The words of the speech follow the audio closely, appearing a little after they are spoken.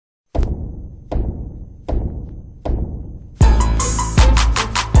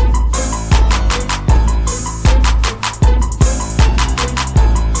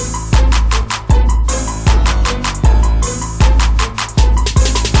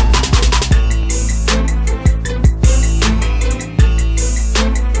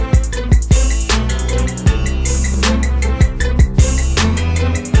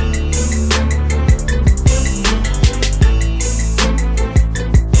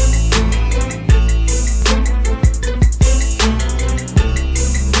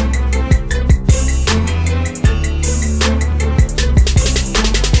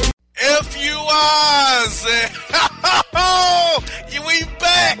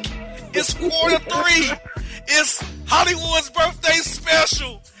It's quarter 3. It's Hollywood's birthday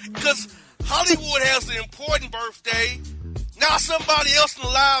special. Because Hollywood has an important birthday. Now somebody else in the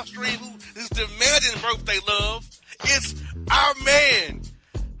live stream who is demanding birthday love. It's our man,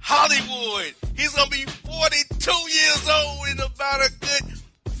 Hollywood. He's going to be 42 years old in about a good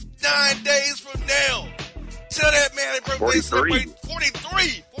 9 days from now. Tell that man his birthday celebrate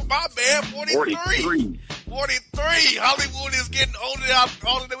 43. My bad, 43. 43. Hollywood is getting older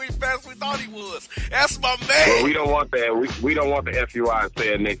than we thought he was. That's my man. Well, we don't want that. We don't want the FUI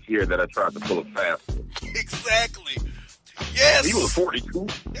saying next year that I tried to pull a fast one. Exactly. Yes. He was 42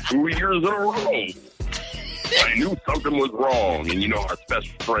 2 years in a row. I knew something was wrong. And, you know, our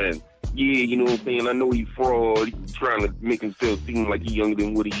special friend, yeah, you know what I'm saying? I know he's fraud. He's trying to make himself seem like he's younger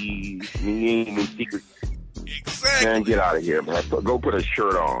than what he is. He ain't no secret. Exactly. Man, get out of here, man. So go put a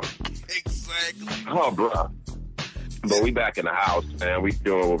shirt on. Exactly. Oh, bro. But we back in the house, man. We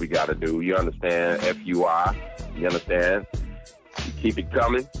doing what we got to do. You understand? FUI. You understand? You keep it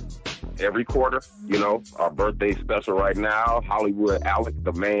coming. Every quarter, you know, our birthday special right now. Hollywood Alec,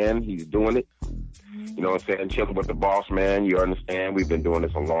 the man, he's doing it. You know what I'm saying? Chilling with the boss, man. You understand? We've been doing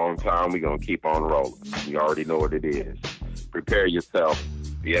this a long time. We're going to keep on rolling. You already know what it is. Prepare yourself.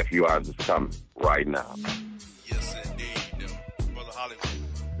 The FUIs is coming right now. Yes, indeed. Brother Hollywood,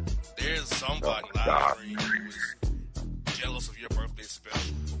 there's somebody live stream who is jealous of your birthday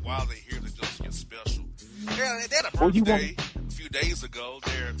special. But while they hear the jealous of your special, they had a birthday a few days ago.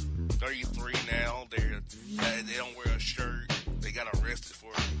 They're 33 now. They don't wear a shirt. They got arrested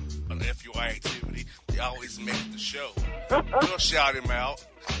for an FUI activity. They always make the show. We'll shout him out.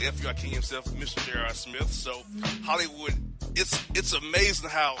 The FUI King himself, Mr. J.R. Smith. So, Hollywood, it's amazing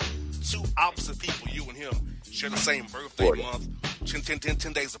how two opposite people, you and him, share the same birthday month,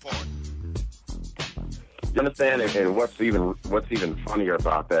 10 days apart. You understand? And what's even funnier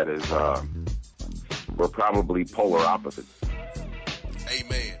about that is we're probably polar opposites.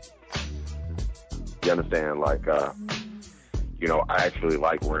 Amen. You understand? Like, you know, I actually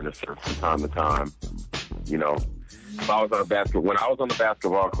like wearing a shirt from time to time. You know, when I was on the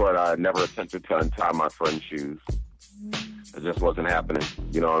basketball court, I never attempted to untie my friend's shoes. It just wasn't happening.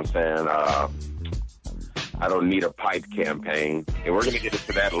 You know what I'm saying? I don't need a pipe campaign. And we're going to get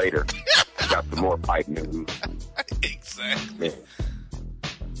into that later. Got some more pipe news. Exactly. Yeah.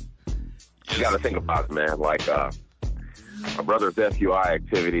 You got to think about it, man. Like, my brother's FUI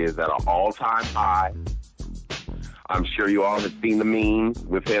activity is at an all-time high. I'm sure you all have seen the meme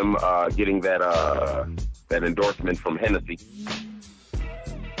with him getting that endorsement from Hennessy.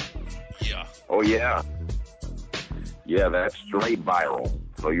 Yeah. Oh, yeah. Yeah, that's straight viral.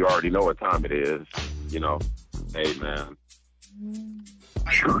 So you already know what time it is. You know, hey, man.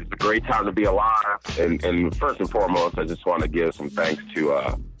 It's a great time to be alive. And first and foremost, I just want to give some thanks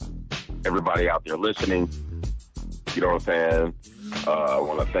to everybody out there listening. You know what I'm saying? I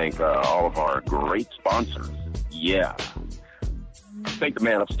want to thank all of our great sponsors. Yeah. Thank the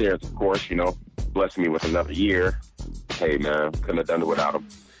man upstairs, of course, you know, blessing me with another year. Hey, man, couldn't have done it without him.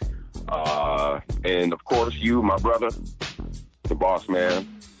 And, of course, you, my brother, the boss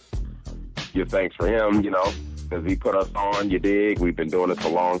man. Give thanks for him, you know, because he put us on, you dig. We've been doing this a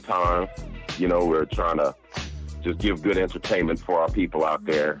long time. You know, we're trying to just give good entertainment for our people out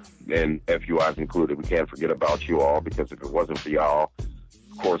there, and FUIs included. We can't forget about you all, because if it wasn't for y'all,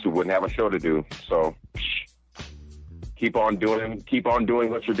 of course, we wouldn't have a show to do. So keep on doing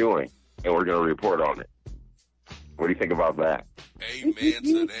what you're doing, and we're going to report on it. What do you think about that? Amen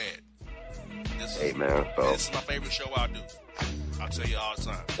to that. Hey, man. So this is my favorite show I do. I'll tell you all the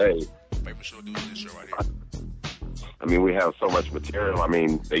time. Hey. Favorite show to do is this show right here. I mean, we have so much material. I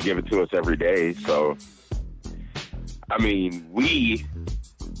mean, they give it to us every day. So, I mean, let's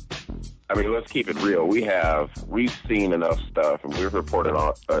keep it real. We've seen enough stuff, and we've reported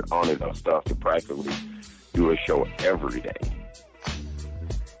on enough stuff to practically do a show every day.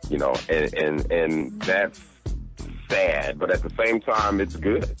 You know, and that's sad, but at the same time, it's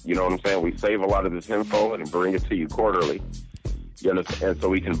good. You know what I'm saying? We save a lot of this info and bring it to you quarterly. You understand? So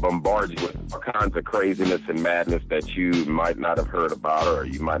we can bombard you with all kinds of craziness and madness that you might not have heard about, or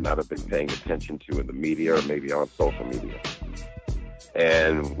you might not have been paying attention to in the media, or maybe on social media.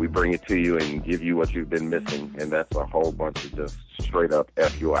 And we bring it to you and give you what you've been missing, and that's a whole bunch of just straight up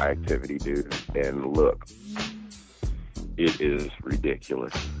FUI activity, dude. And look, it is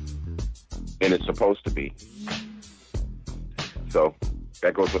ridiculous, and it's supposed to be. So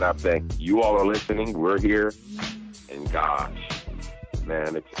that goes without saying. You all are listening. We're here, and gosh,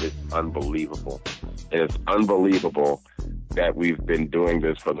 man, it's unbelievable. And it's unbelievable that we've been doing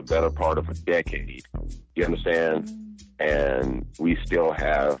this for the better part of a decade. You understand? And we still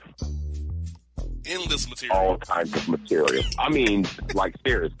have Endless material. All kinds of material. I mean, like,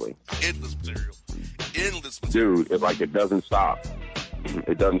 seriously. Endless material. Endless material. Dude, it's like it doesn't stop.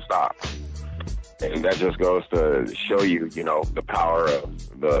 It doesn't stop. And that just goes to show you, you know, the power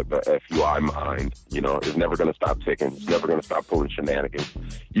of the FUI mind. You know, it's never going to stop ticking. It's never going to stop pulling shenanigans.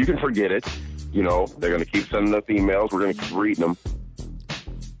 You can forget it. You know, they're going to keep sending us emails. We're going to keep reading them.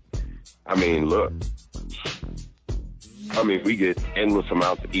 I mean, look. I mean, we get endless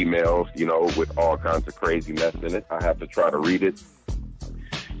amounts of emails, you know, with all kinds of crazy mess in it. I have to try to read it.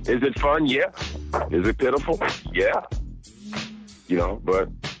 Is it fun? Yeah. Is it pitiful? Yeah. You know, but,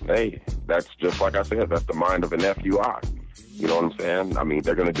 hey, that's just like I said, that's the mind of an FUI. You know what I'm saying? I mean,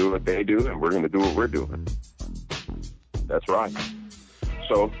 they're going to do what they do, and we're going to do what we're doing. That's right.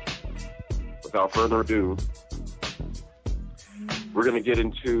 So, without further ado, we're going to get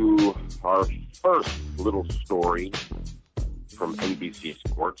into our first little story from NBC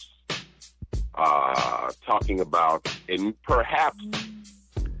Sports, talking about, and perhaps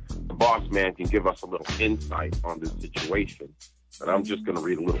the boss man can give us a little insight on this situation. But I'm just going to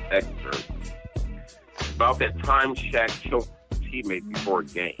read a little excerpt about that time Shaq choked a teammate before a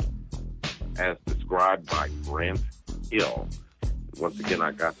game, as described by Grant Hill. Once again,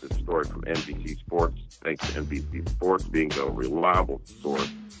 I got this story from NBC Sports. Thanks to NBC Sports being a reliable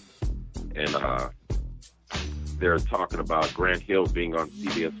source. And they're talking about Grant Hill being on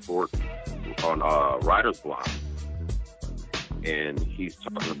CBS Sports on Writer's Block. And he's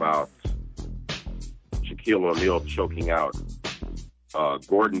talking about Shaquille O'Neal choking out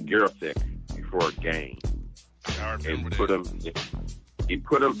Gordon Girasek before a game. And he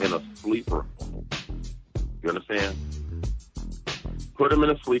put him in a sleeper hole. You understand? Put him in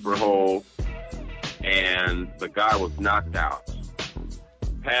a sleeper hole, and the guy was knocked out.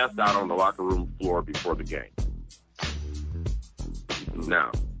 Passed out on the locker room floor before the game.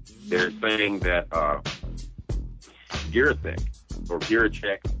 Now, they're saying that Girasek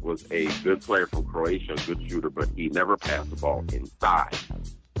was a good player from Croatia, a good shooter, but he never passed the ball inside.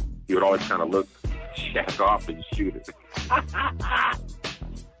 He would always kind of look Shaq off and shoot it.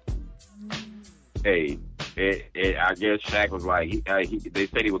 Hey, I guess Shaq was like, they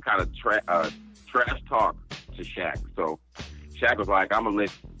said he would kind of trash talk to Shaq. So Shaq was like, I'm going to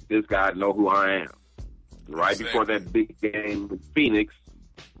let this guy know who I am. Right before that big game with Phoenix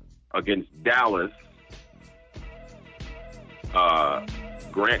against Dallas,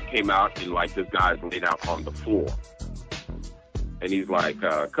 Grant came out and like this guy's laid out on the floor. And he's like,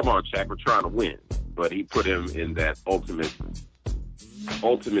 come on, Shaq, we're trying to win. But he put him in that ultimate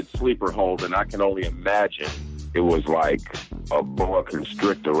sleeper hold, and I can only imagine it was like a boa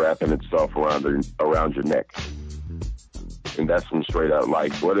constrictor wrapping itself around your neck. And that's some straight up,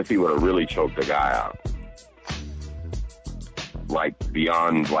 like, what if he would have really choked the guy out? Like,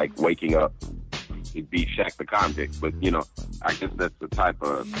 beyond, like, waking up. He'd be Shaq the convict. But, you know, I guess that's the type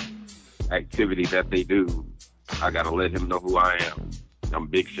of activity that they do. I got to let him know who I am. I'm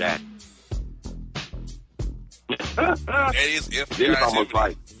Big Shaq. That is it's almost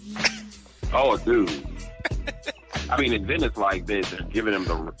like, oh, dude. I mean, and then it's like they're giving him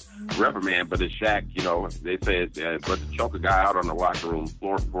the reprimand, but it's Shaq, you know, they said, but to choke a guy out on the locker room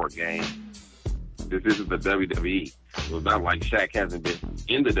floor for a game, this isn't the WWE. So it's not like Shaq hasn't been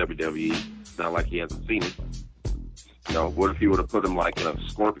in the WWE. It's not like he hasn't seen it. You know, what if he would have put him like in a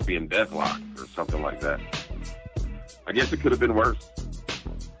scorpion deathlock or something like that? I guess it could have been worse.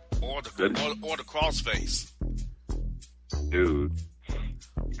 Or the crossface. Dude,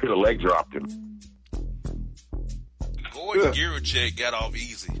 you could have leg dropped him. Gordon Girasek got off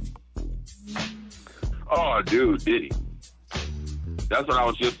easy. Oh, dude, did he? That's what I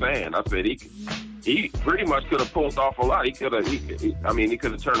was just saying. I said he pretty much could have pulled off a lot. He could have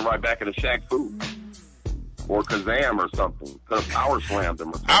turned right back into Shaq Fu or Kazam or something. Could have power slammed him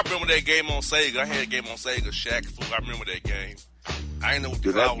or something. I remember that game on Sega. I had a game on Sega, Shaq Fu. I remember that game. I didn't know what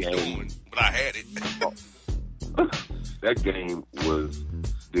the hell I was doing, but I had it. That game was,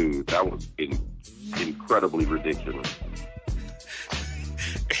 dude, that was incredibly ridiculous.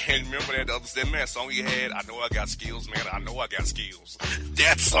 And remember that understand that song you had? I know I got skills, man. I know I got skills.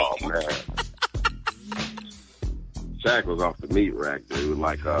 That song. Oh, man. Shaq was off the meat rack, dude.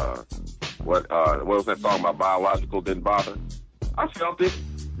 Like, what was that song about biological didn't bother? I felt it.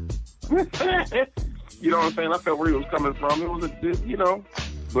 You know what I'm saying? I felt where he was coming from. It was you know,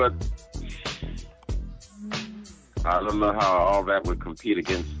 but I don't know how all that would compete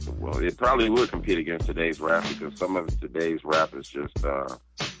against, well, it probably would compete against today's rap because some of today's rap is just,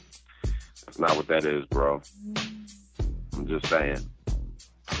 that's not what that is, bro. I'm just saying.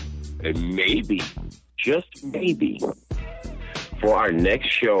 And maybe, just maybe, for our next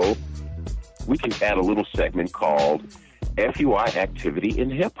show, we can add a little segment called FUI activity in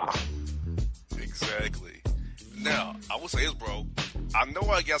hip hop. Exactly. Now, I will say this, bro. I know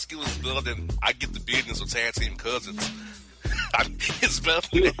I got skills better than I get the business with tag team cousins. It's better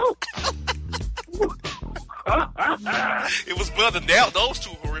than it was better than that, those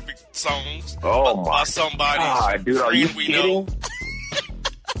two horrific songs. Oh my by somebody. God, dude, are you kidding?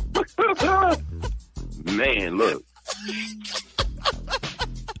 Man, look.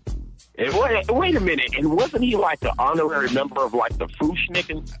 And wait a minute. And wasn't he like the honorary member of like the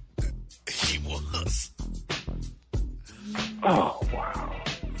FUI? He was. Oh, wow.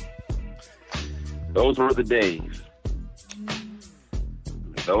 Those were the days.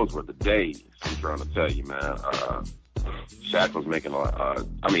 Those were the days. I'm trying to tell you, man. Shaq was making a lot.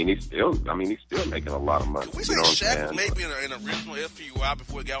 He's still making a lot of money. Can we say Shaq was maybe an original FUI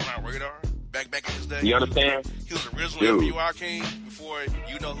before it got on our radar? Back in his day. You understand? He was the original FUI king before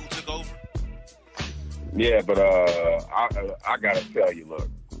you know who took over. Yeah, but I gotta tell you, look,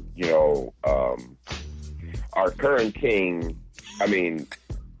 you know, our current king. I mean,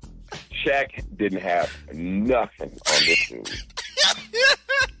 Shaq didn't have nothing on this dude.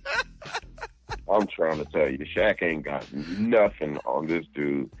 I'm trying to tell you, Shaq ain't got nothing on this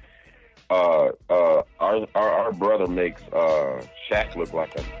dude. Our brother makes Shaq look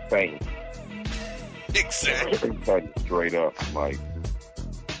like a saint. Exactly. I'm telling you straight up, like,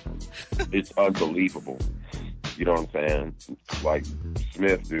 it's unbelievable. You know what I'm saying? Like,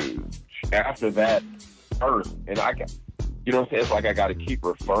 Smith, dude. After that, first, and I got, you know what I'm saying? It's like I got to keep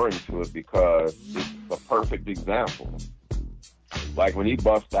referring to it because it's the perfect example. Like when he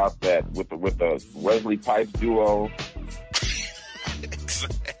bust out that with the Wesley Pipes duo.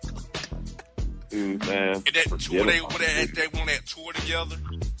 Exactly. Dude, man. And that tour, they won that tour together.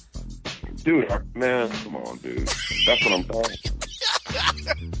 Dude, man, come on, dude. That's what I'm saying.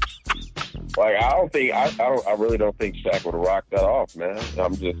 Like, I really don't think Shaq would have rocked that off, man.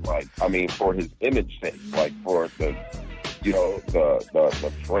 I'm just like, I mean, for his image sake, like for the, you know,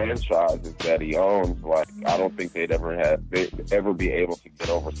 the franchises that he owns, like, I don't think they'd ever be able to get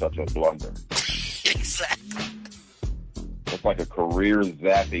over such a blunder. Exactly. It's like a career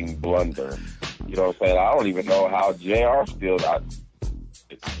zapping blunder. You know what I'm saying? I don't even know how JR still got.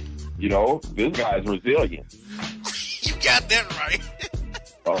 You know, this guy's resilient. You got that right.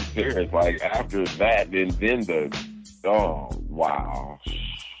 I'm serious. Like, after that, then oh, wow.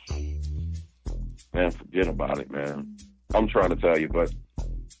 Man, forget about it, man. I'm trying to tell you, but,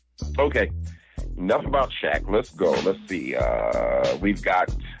 okay. Enough about Shaq. Let's go. Let's see. We've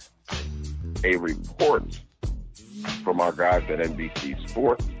got a report from our guys at NBC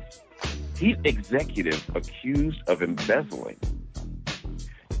Sports. Heat executive accused of embezzling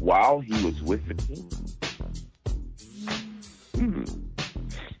while he was with the Kings.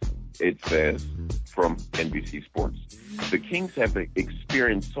 It says from NBC Sports, the Kings have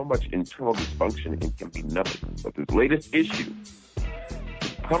experienced so much internal dysfunction and can be nothing. But this latest issue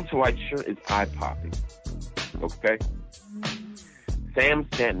come to light sure is eye-popping. Okay? Sam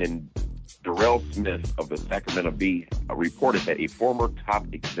Stanton and Darrell Smith of the Sacramento Bee reported that a former top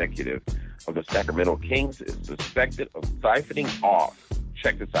executive of the Sacramento Kings is suspected of siphoning off,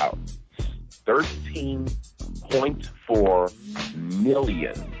 check this out, $13.4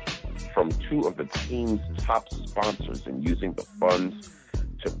 million from two of the team's top sponsors and using the funds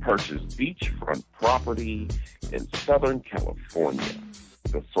to purchase beachfront property in Southern California,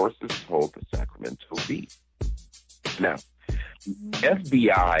 the sources told the Sacramento Bee. Now,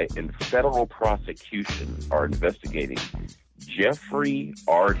 FBI and federal prosecution are investigating Jeffrey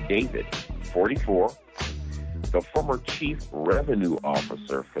R. David, 44, the former chief revenue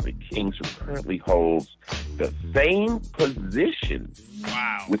officer for the Kings, who currently holds the same position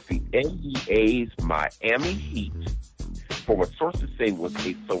with the NBA's Miami Heat, for what sources say was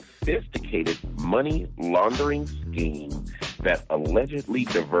a sophisticated money laundering scheme that allegedly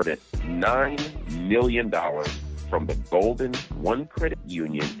diverted $9 million from the Golden One Credit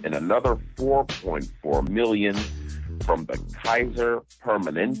Union and another $4.4 million from the Kaiser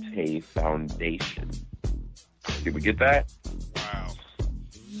Permanente Foundation. Did we get that? Wow.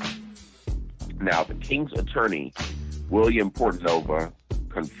 Now, the Kings attorney, William Portnova,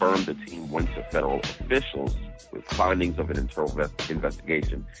 confirmed the team went to federal officials with findings of an internal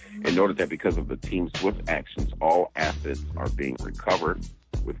investigation and noted that because of the team's swift actions, all assets are being recovered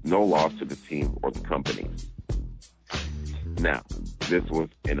with no loss to the team or the company. Now, this was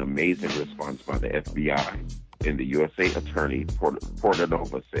an amazing response by the FBI, and the USA attorney,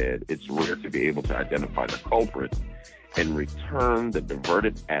 Portnova, said it's rare to be able to identify the culprit and return the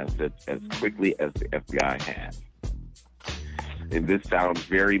diverted assets as quickly as the FBI has. And this sounds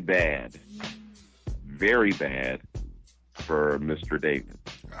very bad very bad for Mr. Davis.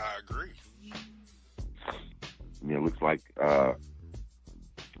 I agree. It looks like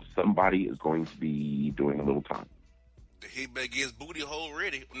somebody is going to be doing a little time. He better get his booty hole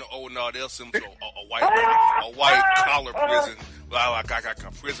ready. No, they'll send him to a white collar prison, like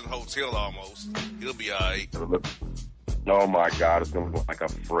a prison hotel almost. He'll be all right. Oh my God, it's going to look like a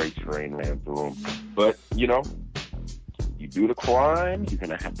freight train ran through him. But, you do the crime, you're going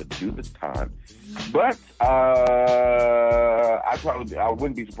to have to do the time. But I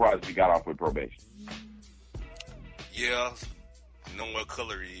wouldn't be surprised if he got off with probation. Yeah, know what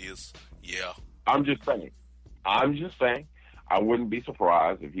color he is. Yeah. I'm just saying. I wouldn't be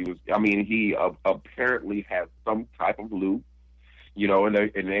surprised if he was. I mean, he apparently has some type of loop,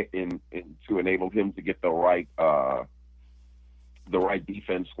 and to enable him to get the right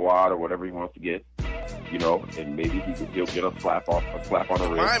defense squad or whatever he wants to get, and maybe he'll get a slap on the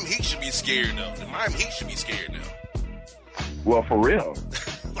wrist. Miami Heat should be scared though. The Miami Heat should be scared now. Well, for real,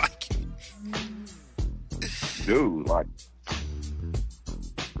 like, dude, like.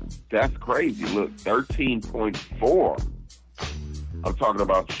 That's crazy. Look, 13.4. I'm talking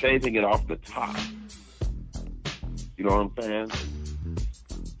about shaving it off the top. You know what I'm saying?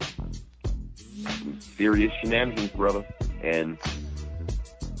 Some serious shenanigans, brother. And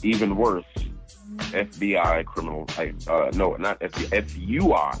even worse, FBI criminal, no, not FBI,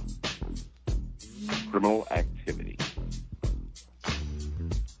 FUI criminal activity.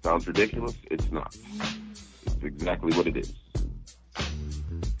 Sounds ridiculous? It's not. It's exactly what it is.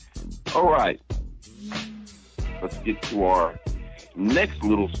 All right, let's get to our next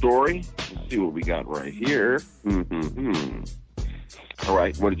little story. Let's see what we got right here. All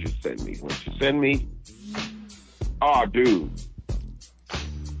right, what did you send me? Oh, dude.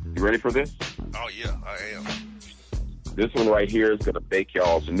 You ready for this? Oh, yeah, I am. This one right here is going to bake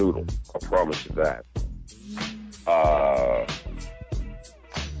y'all's noodle. I promise you that.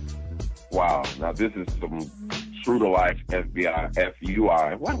 Wow, now this is some true to life FBI,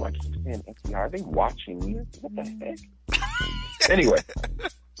 FUI. Why do I keep saying FBI? Are they watching me? What the heck? Anyway,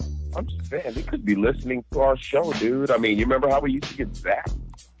 I'm just saying, they could be listening to our show, dude. I mean, you remember how we used to get zapped?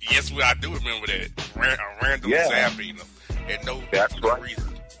 Yes, I do remember that. Random zapping them. And no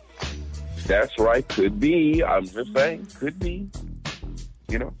reason. That's right. Could be. I'm just saying. Could be.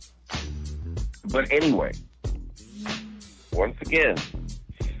 But anyway, once again,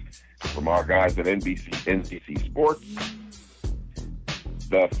 from our guys at NBC Sports,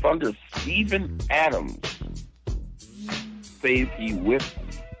 the Thunder Steven Adams says he whipped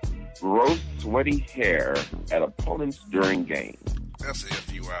gross, sweaty hair at opponents during games. That's an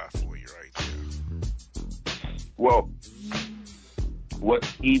FUI for you right there. Well,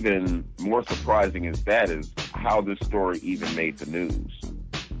 what's even more surprising is how this story even made the news.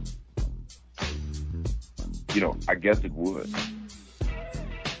 I guess it would.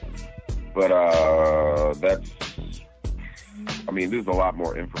 But there's a lot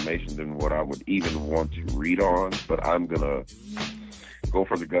more information than what I would even want to read on, but I'm going to go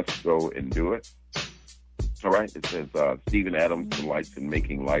for the guts to go and do it. All right, it says Steven Adams delights in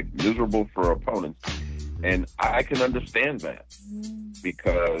making life miserable for opponents, and I can understand that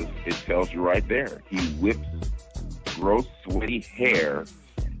because it tells you right there. He whips gross, sweaty hair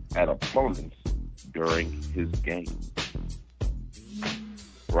at opponents during his game.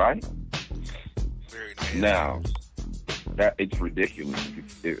 Right? Very nasty. Now, that it's ridiculous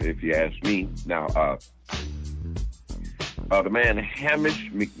if you ask me. Now, the man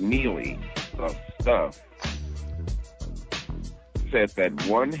Hamish McNeely of Stuff said that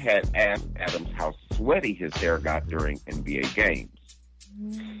one had asked Adams how sweaty his hair got during NBA games.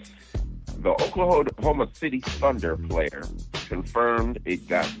 The Oklahoma City Thunder player confirmed it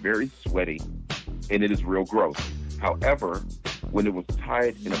got very sweaty, and it is real gross. However, when it was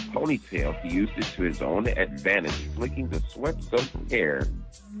tied in a ponytail, he used it to his own advantage, flicking the sweat-soaked hair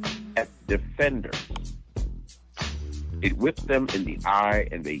at defenders. It whips them in the eye,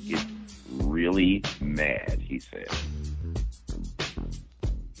 and they get really mad, he said.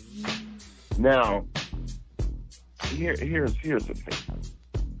 Now, here's the thing.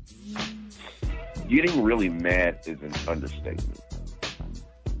 Getting really mad is an understatement.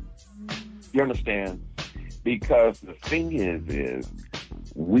 You understand? Because the thing is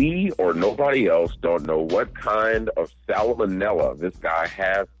we or nobody else don't know what kind of salmonella this guy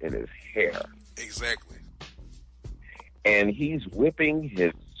has in his hair. Exactly. And he's whipping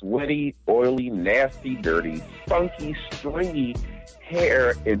his sweaty, oily, nasty, dirty, funky, stringy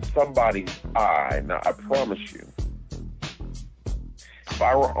hair in somebody's eye. Now, I promise you, if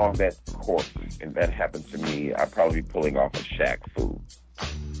I were on that court and that happened to me, I'd probably be pulling off a Shaq fool.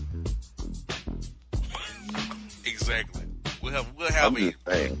 Exactly. We'll have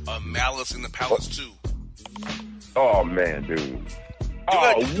a malice in the palace too. Oh man, dude.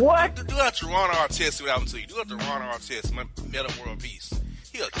 What? Do that to Ron Artest. See what happened to you. Do that to Ron Artest. Meta World Peace.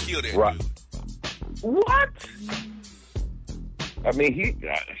 He'll kill that dude. What? I mean, he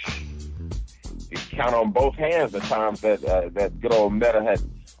count on both hands the times that good old Meta had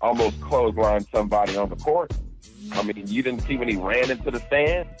almost clotheslined somebody on the court. I mean, you didn't see when he ran into the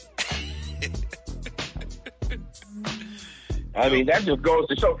stand? I mean, that just goes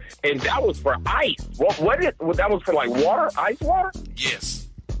to show. And that was for ice. That was for like water? Ice water? Yes.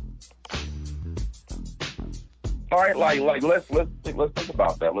 All right, like let's think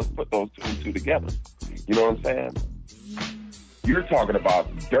about that. Let's put those two and two together. You know what I'm saying? You're talking about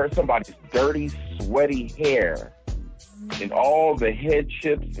somebody's dirty, sweaty hair and all the head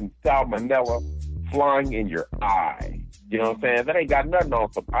chips and salmonella flying in your eye. You know what I'm saying? That ain't got nothing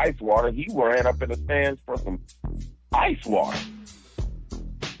on some ice water. He ran up in the stands for some ice water.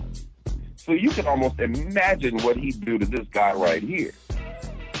 So you can almost imagine what he'd do to this guy right here.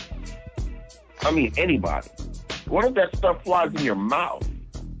 I mean, anybody. What if that stuff flies in your mouth?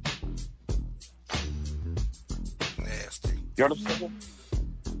 Nasty. You understand?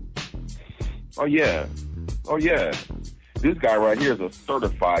 Oh, yeah. This guy right here is a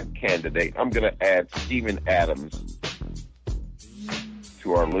certified candidate. I'm going to add Steven Adams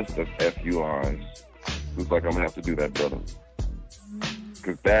to our list of FUIs. Looks like I'm going to have to do that, brother.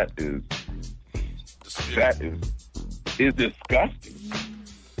 Because that is disgusting.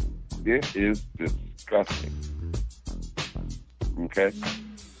 It is disgusting. Okay?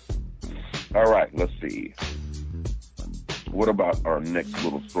 All right, let's see. What about our next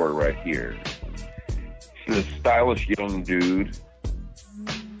little story right here? This stylish young dude,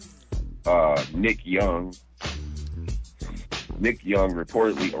 Nick Young,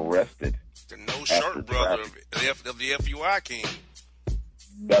 reportedly arrested. The no-shirt brother of the FUI king.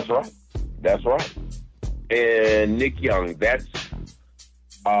 That's right. And Nick Young, that's,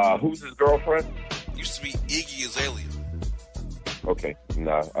 who's his girlfriend? Used to be Iggy Azalea. Okay,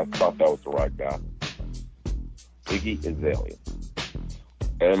 nah, I thought that was the right guy. Iggy Azalea.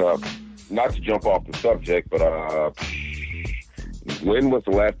 And, not to jump off the subject, but, when was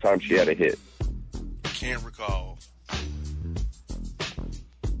the last time she had a hit? Can't recall.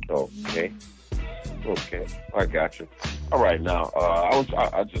 Okay, I got you. All right, now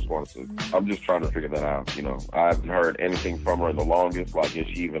I'm just trying to figure that out. You know, I haven't heard anything from her in the longest. Like, is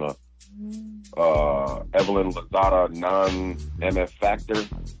she even a Evelyn Lozada non-MF factor?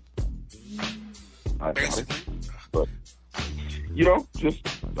 I doubt it. But you know,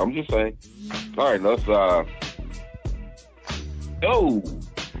 I'm just saying. All right,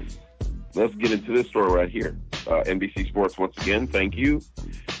 let's get into this story right here. NBC Sports once again. Thank you.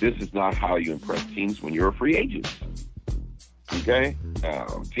 This is not how you impress teams when you're a free agent. Okay?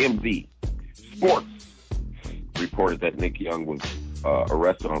 TMZ Sports reported that Nick Young was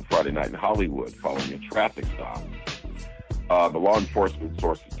arrested on Friday night in Hollywood following a traffic stop. The law enforcement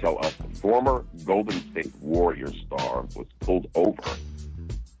sources tell us the former Golden State Warriors star was pulled over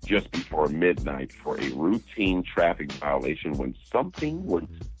just before midnight for a routine traffic violation when something went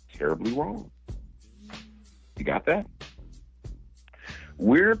terribly wrong. You got that?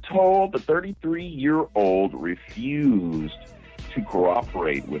 We're told the 33-year-old refused to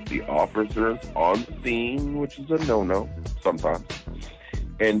cooperate with the officers on the scene, which is a no-no sometimes.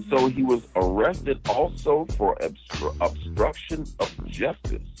 And so he was arrested also for obstruction of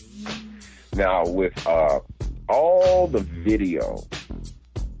justice. Now, with all the video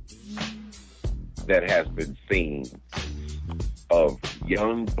that has been seen of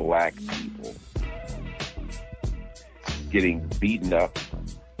young black people getting beaten up,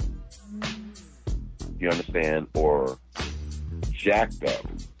 you understand, or jacked up,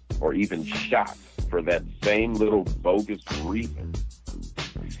 or even shot for that same little bogus reason,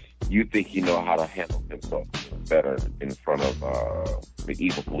 you think you know how to handle himself better in front of the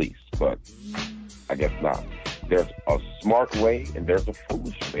evil police, but I guess not. There's a smart way and there's a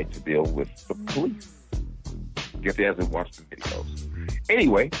foolish way to deal with the police. Guess he hasn't watched the videos.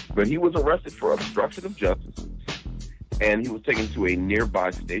 Anyway, but he was arrested for obstruction of justice, and he was taken to a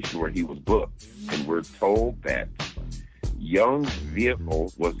nearby station where he was booked. And we're told that Young's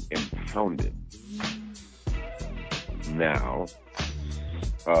vehicle was impounded. Now,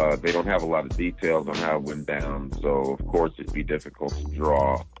 they don't have a lot of details on how it went down, so of course it'd be difficult to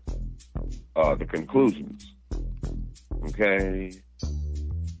draw the conclusions. Okay?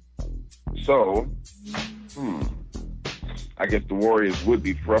 So, I guess the Warriors would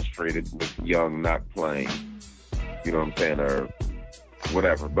be frustrated with Young not playing, you know what I'm saying, or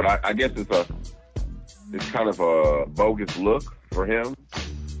whatever. But I guess it's it's kind of a bogus look for him.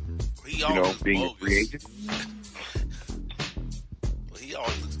 He always being bogus. a free agent. He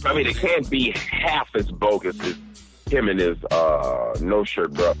always looks bogus. I mean, it can't be half as bogus as him and his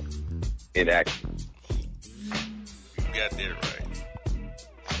no-shirt brother in action. You got that right.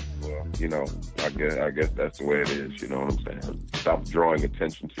 Well, I guess that's the way it is. You know what I'm saying? Stop drawing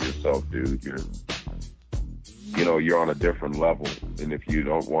attention to yourself, dude. You're on a different level, and if you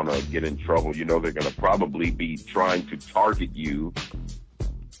don't want to get in trouble, they're going to probably be trying to target you.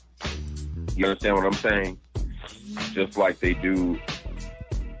 You understand what I'm saying? Just like they do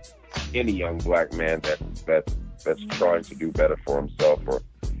any young black man that's trying to do better for himself, or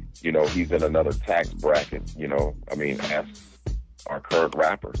he's in another tax bracket. Ask our current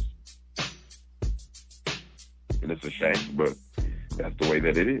rappers. And it's a shame, but that's the way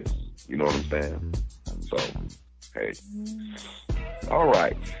that it is. You know what I'm saying? So, hey. All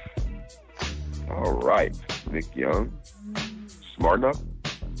right, Nick Young. Smart enough?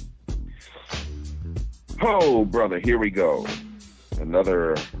 Oh, brother, here we go.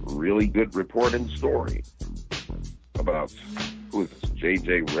 Another really good reporting story about, who is this,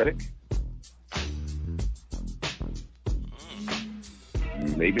 J.J. Redick?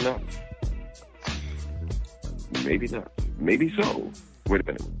 Maybe not. Maybe not. Maybe so. Wait a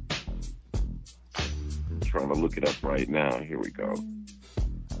minute. I'm trying to look it up right now. Here we go.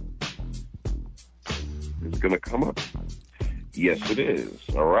 It's going to come up. Yes, it is.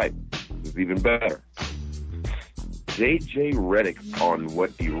 All right. It's even better. J.J. Redick on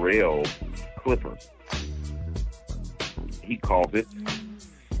what derailed Clippers. He calls it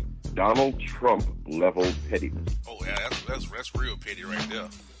Donald Trump level pettiness. Oh yeah, that's real petty right there.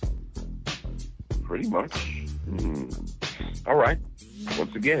 Pretty much. All right.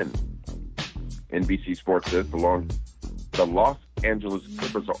 Once again, NBC Sports says the Los Angeles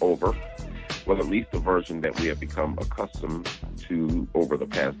Clippers are over. Well, at least the version that we have become accustomed to over the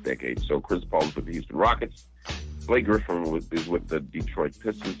past decade. So Chris Paul is with the Houston Rockets. Blake Griffin is with the Detroit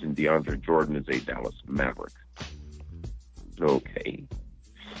Pistons, and DeAndre Jordan is a Dallas Maverick. Okay.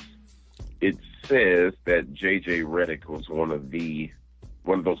 It says that J.J. Redick was one of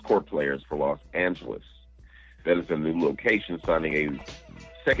those core players for Los Angeles. That is a new location, signing a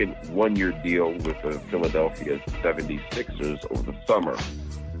second one-year deal with the Philadelphia 76ers over the summer.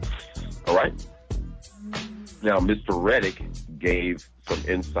 All right? Now, Mr. Redick gave some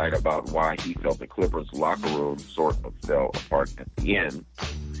insight about why he felt the Clippers' locker room sort of fell apart at the end.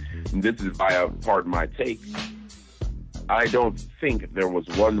 And this is pardon my take. I don't think there was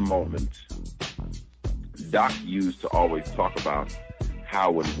one moment Doc used to always talk about how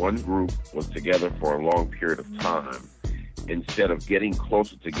when one group was together for a long period of time, instead of getting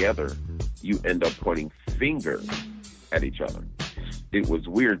closer together, you end up pointing fingers at each other. It was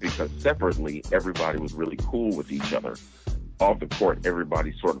weird because separately, everybody was really cool with each other. Off the court,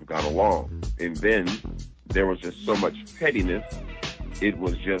 everybody sort of got along. And then there was just so much pettiness. It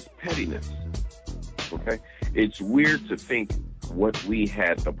was just pettiness. Okay? It's weird to think what we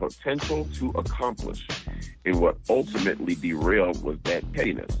had the potential to accomplish and what ultimately derailed was that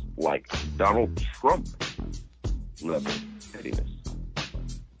pettiness, like Donald Trump level pettiness.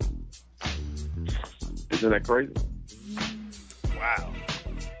 Isn't that crazy? Wow.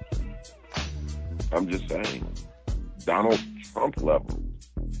 I'm just saying. Donald Trump level.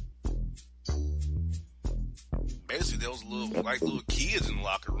 Basically, there was little kids in the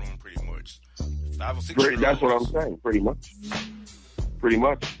locker room, pretty much. 5 or 6 years old. That's what I'm saying, pretty much. Pretty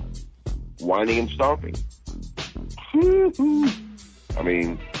much. Whining and stomping. I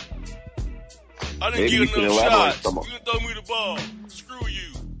mean, I didn't get enough shots. You didn't throw me the ball. Screw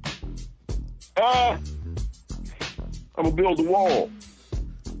you. I'm going to build a wall.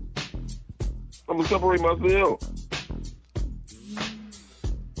 I'm going to separate myself.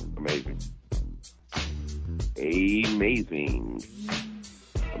 Amazing.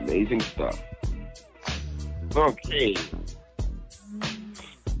 Amazing stuff. Okay.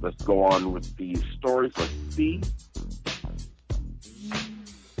 Let's go on with these stories. Let's see.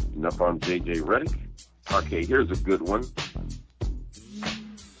 Enough on J.J. Redick. Okay, here's a good one.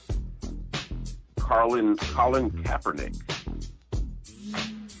 Colin Kaepernick.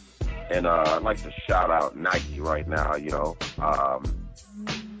 And I'd like to shout out Nike right now,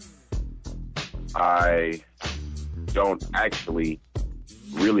 I don't actually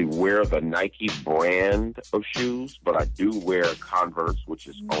really wear the Nike brand of shoes, but I do wear Converse, which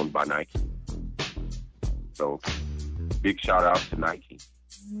is owned by Nike. So, big shout out to Nike.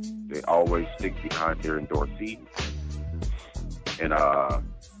 They always stick behind their endorsees. And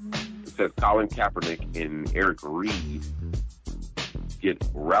it says Colin Kaepernick and Eric Reed get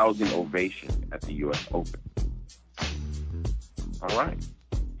rousing ovation at the U.S. Open. All right.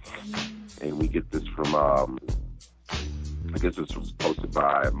 And we get this from, I guess this was posted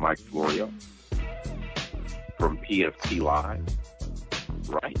by Mike Florio from PFT Live.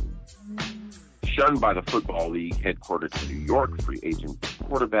 Right. Shunned by the Football League, headquartered in New York, free agent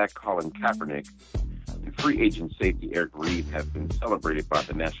quarterback Colin Kaepernick and free agent safety Eric Reid have been celebrated by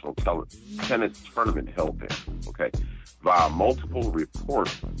the National Tennis Tournament held there. Okay. Via multiple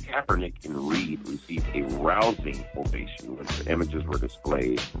reports, Kaepernick and Reid received a rousing ovation when the images were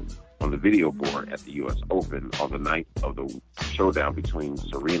displayed on the video board at the U.S. Open on the night of the showdown between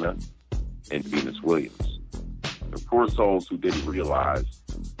Serena and Venus Williams. The poor souls who didn't realize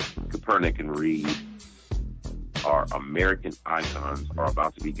Kaepernick and Reid are American icons are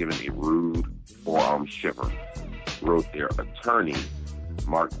about to be given a rude forearm shiver, wrote their attorney,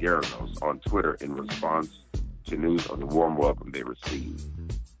 Mark Garagos, on Twitter in response to news of the warm welcome they received.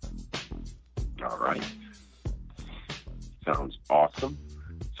 All right. Sounds awesome.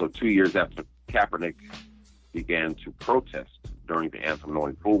 So 2 years after Kaepernick began to protest during the anthem,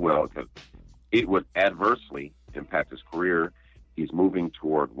 knowing full well that it would adversely impact his career, he's moving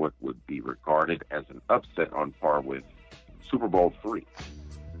toward what would be regarded as an upset on par with Super Bowl III,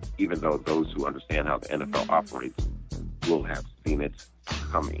 even though those who understand how the NFL operates will have seen it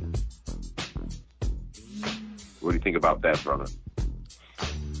coming. What do you think about that, brother?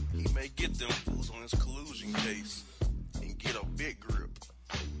 He may get them fools on his collusion case and get a big grip.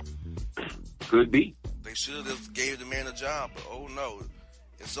 Could be. They should have just gave the man a job, but oh no.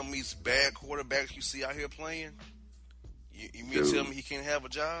 And some of these bad quarterbacks you see out here playing, you mean to tell me he can't have a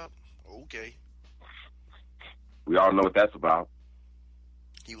job? Okay. We all know what that's about.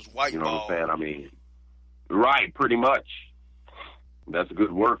 He was white. You know what I'm saying? I mean, right, pretty much. That's a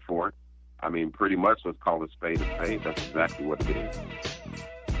good word for it. I mean, pretty much, let's call it spade a spade. That's exactly what it is.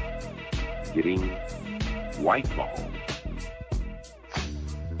 Getting whiteballed.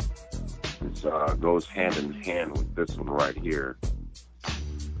 It goes hand in hand with this one right here.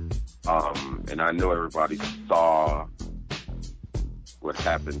 And I know everybody saw what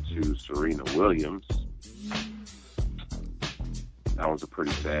happened to Serena Williams. That was a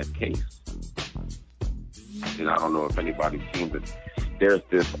pretty sad case. And I don't know if anybody's seen, but there's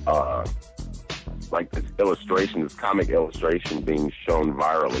this, this illustration, this comic illustration being shown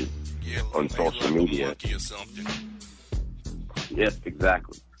virally on social media. Or something. Yes,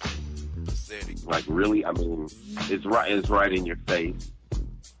 exactly. Pathetic. Like, really? I mean, it's right in your face.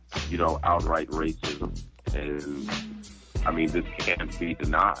 You know, outright racism. And, I mean, this can't be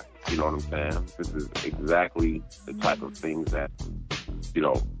denied. You know what I'm saying? This is exactly the type of things that, you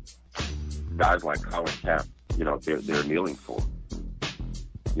know, guys like Colin Kaepernick, you know, they're kneeling for.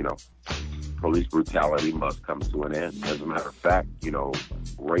 You know, police brutality must come to an end. As a matter of fact, you know,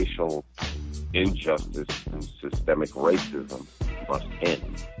 racial injustice and systemic racism must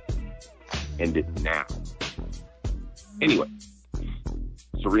end. End it now. Anyway,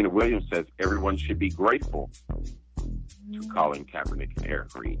 Serena Williams says everyone should be grateful to Colin Kaepernick and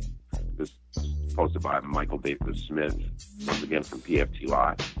Eric Reid. This is posted by Michael Davis Smith, once again from PFT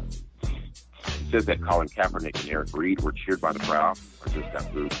Live. He says that Colin Kaepernick and Eric Reid were cheered by the crowd. I just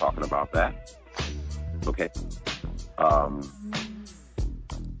got through talking about that. Okay.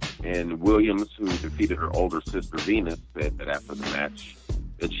 And Williams, who defeated her older sister Venus, said that after the match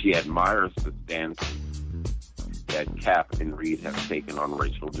that she admires the stance that Cap and Reid have taken on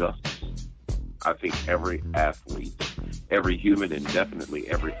racial justice. I think every athlete, every human, and definitely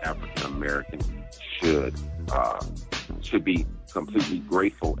every African American should be completely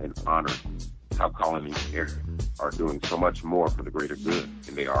grateful and honored how Colin and Eric are doing so much more for the greater good,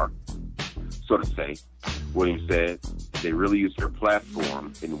 and they are. So to say, Williams said, they really use their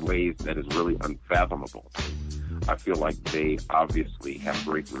platform in ways that is really unfathomable. I feel like they obviously have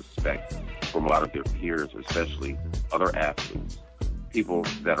great respect from a lot of their peers, especially other athletes, people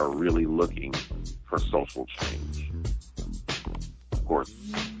that are really looking for social change. Of course,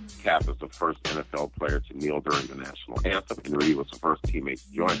 Cap is the first NFL player to kneel during the national anthem, and Reid was the first teammate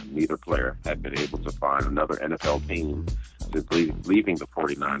to join him. Neither player had been able to find another NFL team since leaving the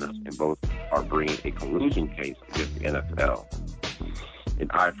 49ers, and both are bringing a collusion case against the NFL.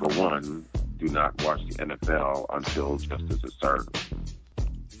 And I, for one, do not watch the NFL until justice is served.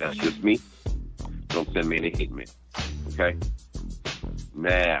 That's just me. Don't send me any hate mail. Okay?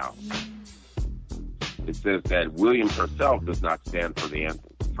 Now, it says that Williams herself does not stand for the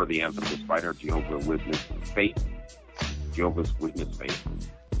anthem despite her Jehovah's Witness faith.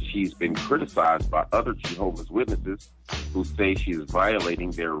 She's been criticized by other Jehovah's Witnesses who say she is violating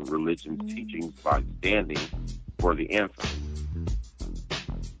their religion's teachings by standing for the anthem.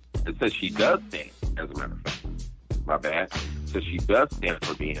 It says she does stand, as a matter of fact. My bad. It says she does stand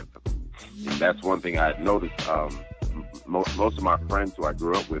for the anthem. And that's one thing I noticed. Most of my friends who I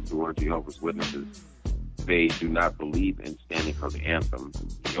grew up with who are Jehovah's Witnesses, they do not believe in standing for the anthem.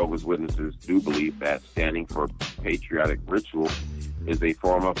 Jehovah's Witnesses do believe that standing for patriotic ritual is a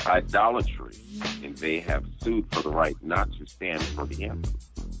form of idolatry, and they have sued for the right not to stand for the anthem.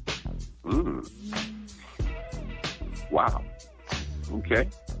 Wow. Okay.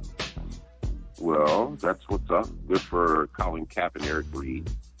 Well, that's what's up. Good for Colin Kapp and Eric Reed.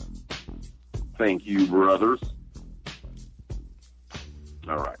 Thank you, brothers.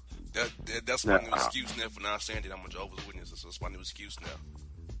 All right. That's my new excuse now for not standing. I'm a Jehovah's Witness, so it's my new excuse now.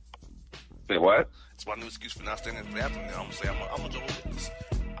 Say what? It's my new excuse for not standing for the anthem now. I'm going to say I'm a Jehovah's Witness.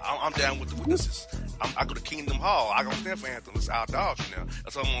 I'm down with the witnesses. I go to Kingdom Hall. I don't stand for anthem. It's idolatry now.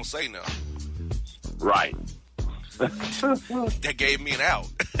 That's what I'm going to say now. Right. That gave me an out.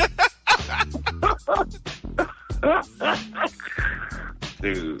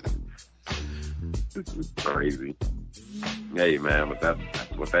 Dude. This is crazy. Hey, man, but that's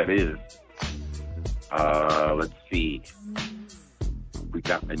what that is. Let's see. We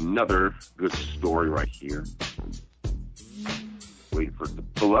got another good story right here. Waiting for it to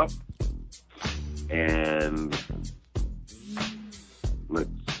pull up. And let's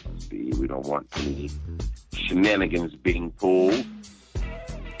see. We don't want any shenanigans being pulled.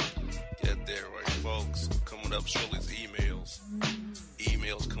 Get there, right, folks. Coming up shortly is emails.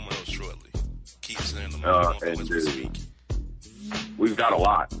 Emails coming up shortly. Keep sending them out as we speak. We've got a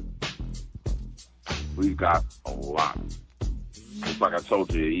lot. Just like I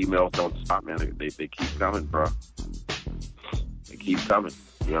told you, emails don't stop, man. They keep coming, bro. They keep coming.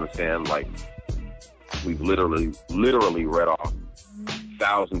 You understand? Like, we've literally read off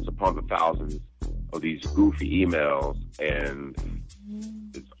thousands upon the thousands of these goofy emails, and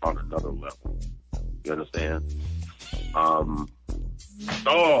it's on another level. You understand?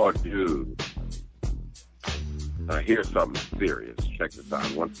 Oh, dude. Here's something serious. Check this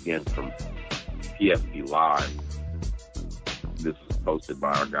out. Once again from PFP Live. This was posted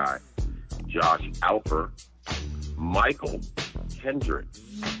by our guy, Josh Alper. Michael Kendricks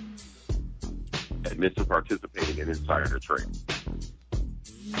admits to participating in insider trading.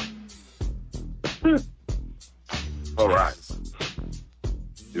 All right.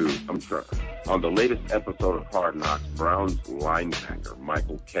 Dude, I'm sure. On the latest episode of Hard Knocks, Browns linebacker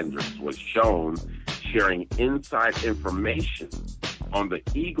Michael Kendricks was shown sharing inside information on the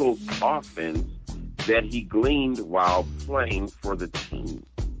Eagles' offense that he gleaned while playing for the team.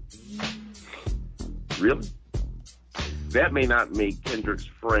 Really? That may not make Kendricks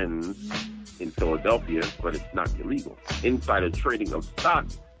friends in Philadelphia, but it's not illegal. Insider trading of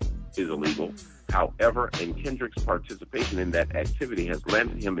stocks is illegal. However, and Kendricks' participation in that activity has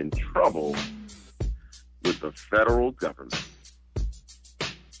landed him in trouble with the federal government.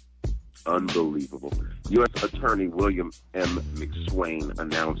 Unbelievable. U.S. Attorney William M. McSwain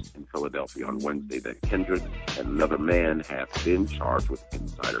announced in Philadelphia on Wednesday that Kendricks and another man have been charged with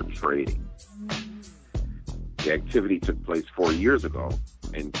insider trading. The activity took place 4 years ago,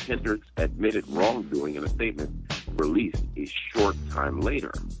 and Kendricks admitted wrongdoing in a statement released a short time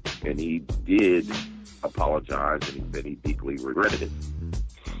later. And he did apologize, and he said he deeply regretted it.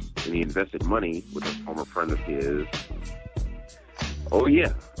 And he invested money with a former friend of his. Oh,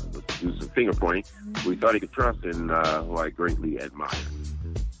 yeah. Let's do some finger pointing. We thought he could trust and who I greatly admire.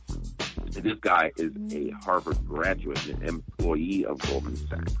 And this guy is a Harvard graduate and employee of Goldman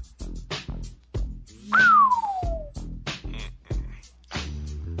Sachs.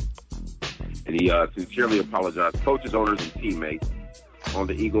 And he sincerely apologized to coaches, owners, and teammates on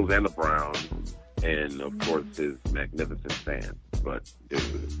the Eagles and the Browns, and of course his magnificent fans. But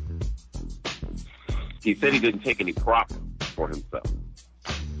dude, he said he didn't take any profit for himself.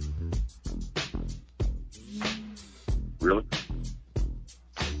 Really?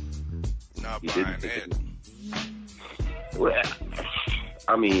 Not buying it. Well,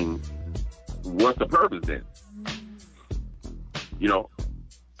 I mean, what's the purpose then? You know,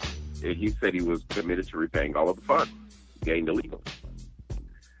 he said he was committed to repaying all of the funds gained illegally.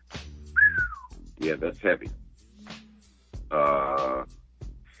 Yeah, that's heavy. The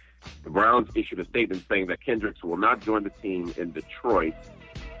Browns issued a statement saying that Kendricks will not join the team in Detroit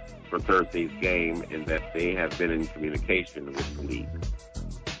for Thursday's game and that they have been in communication with the league.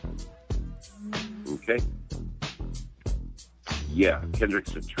 Okay. Yeah,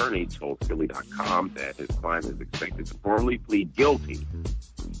 Kendrick's attorney told Philly.com that his client is expected to formally plead guilty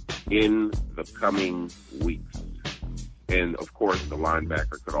in the coming weeks. And, of course, the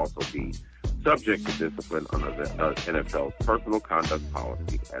linebacker could also be subject to discipline under the NFL's personal conduct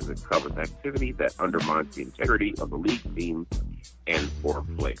policy, as it covers activity that undermines the integrity of the league teams and for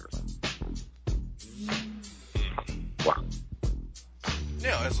players. Wow.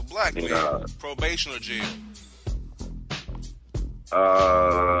 Now, as a black man, probation or jail?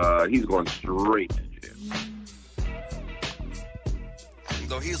 He's going straight to jail.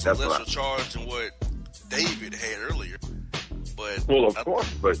 Though he's a lesser charge than what David had earlier. But well, of course,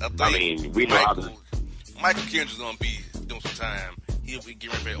 but I mean, we know how to... Michael Kendrick's going to be doing some time. He'll be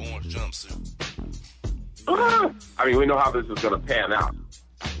getting that orange jumpsuit. I mean, we know how this is going to pan out.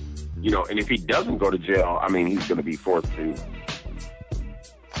 You know, and if he doesn't go to jail, I mean, he's going to be forced to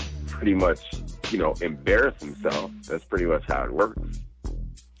pretty much, you know, embarrass himself. That's pretty much how it works.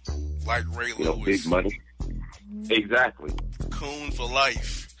 Like Ray Lewis. You know, big money. Exactly. Coon for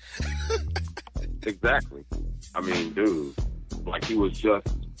life. Exactly. I mean, dude, like he was just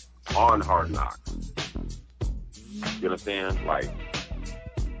on Hard Knocks. You understand? Like,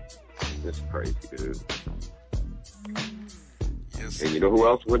 it's crazy, dude. Yes. And you know who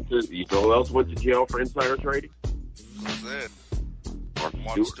else went to jail for insider trading? Who's that?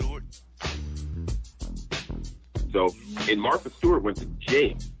 Martha Stewart. So, and Martha Stewart went to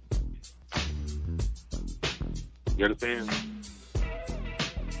jail. You understand?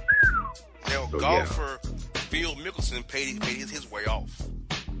 Now, so, golfer Phil Mickelson paid his way off.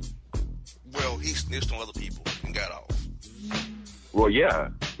 Well, he snitched on other people and got off. Well, yeah,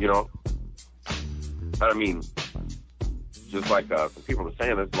 you know. I mean, just like some people are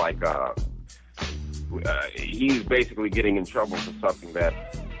saying, it's like he's basically getting in trouble for something that,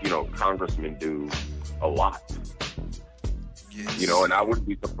 you know, congressmen do a lot. Yes. You know, and I wouldn't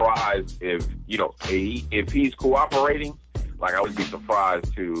be surprised if, you know, if he's cooperating, like I wouldn't be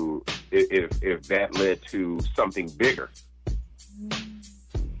surprised if that led to something bigger.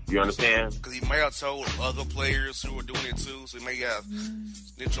 You understand? Because he may have told other players who were doing it too, so he may have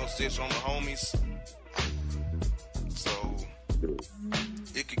snitch on the homies. So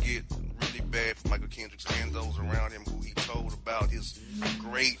it could get really bad for Michael Kendrick and those around him who he told about his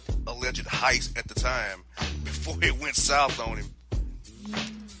great alleged heist at the time before it went south on him.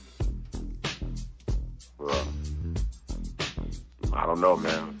 I don't know,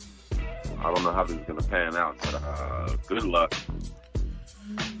 man. I don't know how this is going to pan out, but good luck.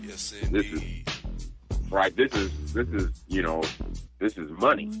 Yes, indeed. This is you know, this is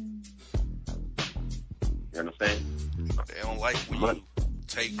money. You understand? They don't like when you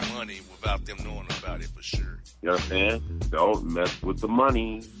take money without them knowing about it for sure. You understand? Don't mess with the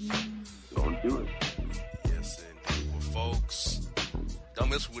money. Don't do it. Yes, indeed. Well, folks, don't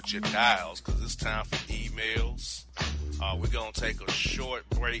mess with your dials because it's time for emails. We're going to take a short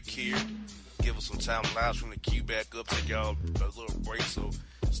break here. Give us some time to allow us from the queue back up. Take y'all a little break. So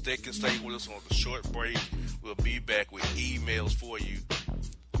stay with us on the short break. We'll be back with emails for you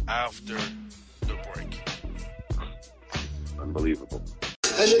after the break. Unbelievable.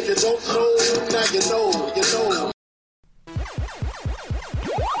 And if you don't know, now you know.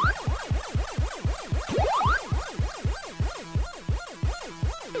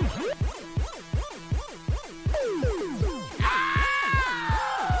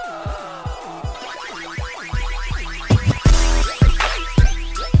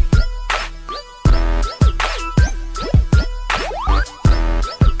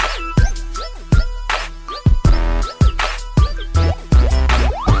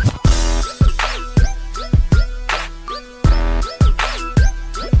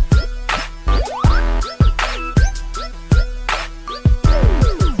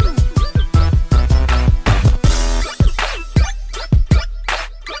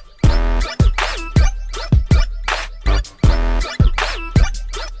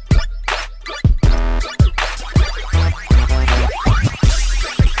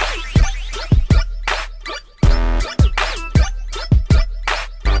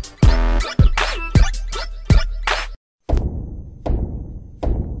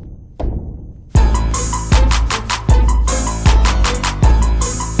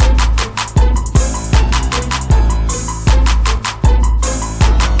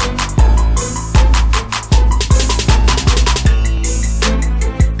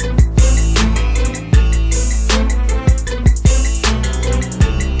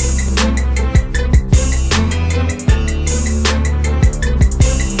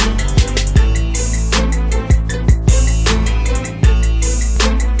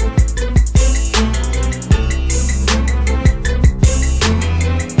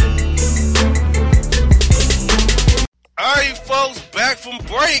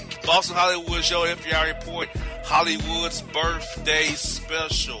 Boston Hollywood Show, FUI Report, Hollywood's birthday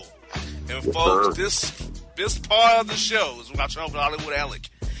special. And yes, folks, sir. this part of the show is when I turn over to Hollywood Alec,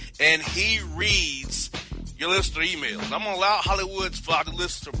 and he reads your listener emails. I'm gonna allow Hollywood's Father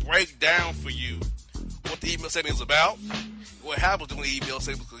listeners to break down for you what the email segment is about, what happens during the email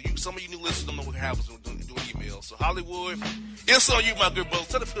segment, because some of you new listeners don't know what happens doing emails. So Hollywood, it's on you, my good brother.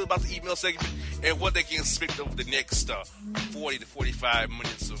 Tell the people about the email segment and what they can expect over the next 40 to 45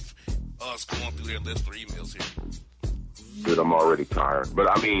 minutes of us going through their listener emails here. Dude, I'm already tired. But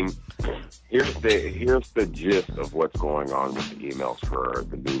I mean, here's the gist of what's going on with the emails for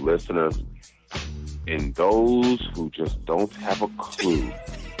the new listeners and those who just don't have a clue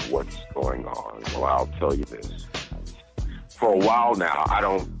what's going on. Well, I'll tell you this. For a while now,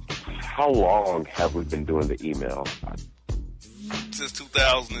 how long have we been doing the emails? Since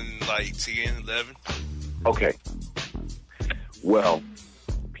 2010, 11. Okay. Well,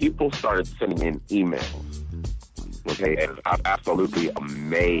 people started sending in emails. Okay, and I'm absolutely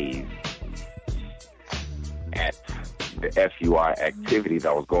amazed at the FUI activity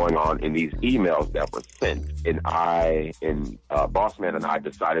that was going on in these emails that were sent. And Bossman and I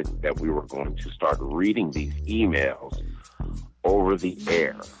decided that we were going to start reading these emails over the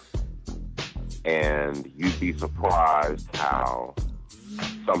air. And you'd be surprised how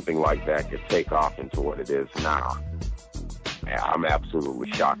something like that could take off into what it is now. Yeah, I'm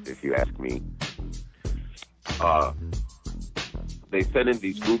absolutely shocked, if you ask me. They send in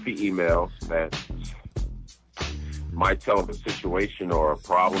these goofy emails that might tell them a situation or a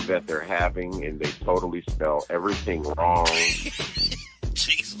problem that they're having, and they totally spell everything wrong.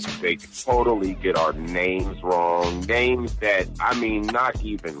 Jesus Christ. They totally get our names wrong. Names that, I mean, not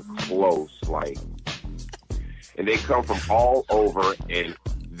even close. Like, and they come from all over, and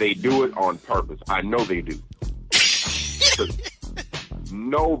they do it on purpose. I know they do.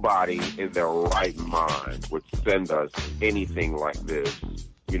 Nobody in their right mind would send us anything like this.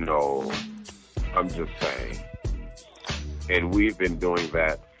 You know, I'm just saying. And we've been doing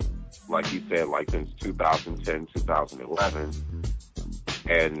that, like you said, like since 2010, 2011.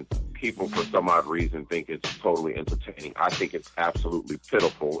 And people, for some odd reason, think it's totally entertaining. I think it's absolutely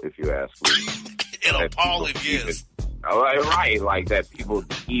pitiful, if you ask me. And appalling, yes. Right, like that people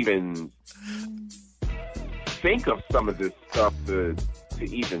even think of some of this stuff to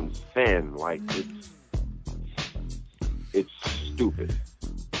even send. Like, it's stupid.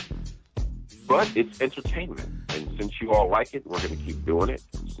 But it's entertainment. And since you all like it, we're going to keep doing it.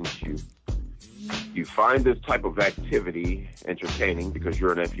 Since you find this type of activity entertaining because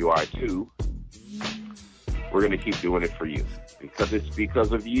you're an FUI too, we're going to keep doing it for you. Because it's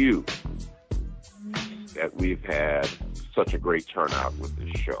because of you that we've had such a great turnout with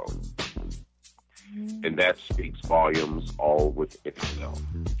this show. And that speaks volumes all within itself.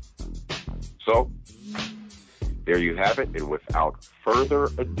 So, there you have it. And without further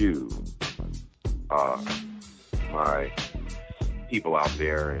ado, my people out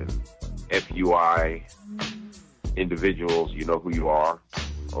there and FUI individuals, you know who you are.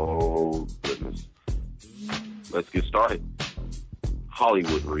 Oh, goodness. Let's get started.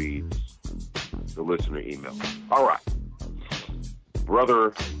 Hollywood reads the listener email. All right.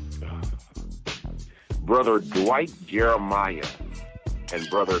 Brother Dwight Jeremiah and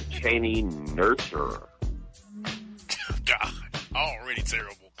Brother Cheney Nurturer. God, already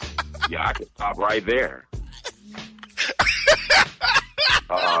terrible. Yeah, I could stop right there.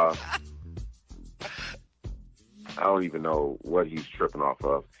 I don't even know what he's tripping off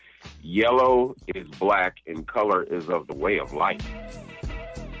of. Yellow is black and color is of the way of life.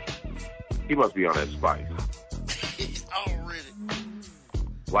 He must be on that spice. Already.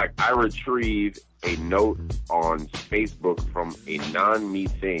 Like, I retrieved a note on Facebook from a non-me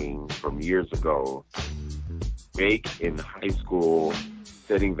thing from years ago, back in high school,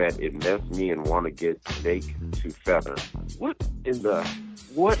 stating that it messed me and want to get steak to feather. What is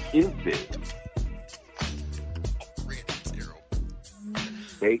this?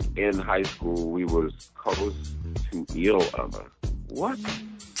 Back in high school, we was close to eel other. What?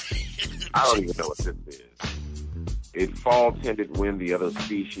 I don't even know what this is. It fall tended when the other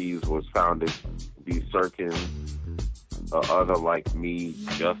species was found to be certain other like me,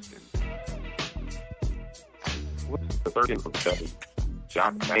 Justin. What's the 13th of Justin?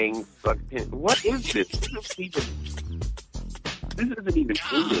 Jock bang, suck pin. What is this? This isn't even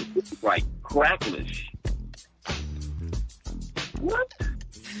English. This is like Cracklish. What?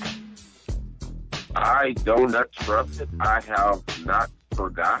 I do not trust it. I have not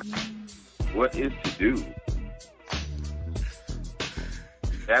forgot. What is to do?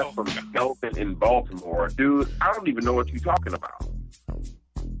 That's from Skeleton in Baltimore. Dude, I don't even know what you're talking about.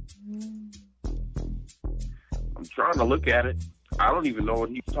 I'm trying to look at it. I don't even know what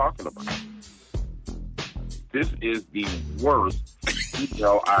he's talking about. This is the worst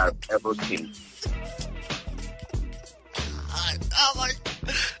email I've ever seen. I'm like,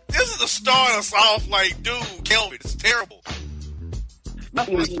 this is to start us off like, dude, Kelvin, it's terrible.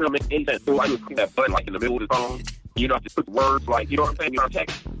 Nothing was even make any sense. So I just click that button like in the middle of the phone. You know, just put words like, you know what I'm saying? You're on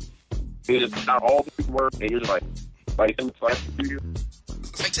text. It is not all the words, and you're just like it's like to you.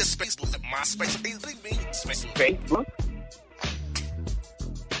 It's like just Facebook, like MySpace, Facebook, Facebook.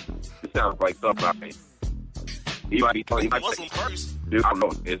 It sounds like something I think. He might be telling you. First. Dude, I don't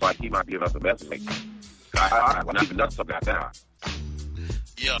know. It's like he might be giving us a message. Like, I not even done something like that.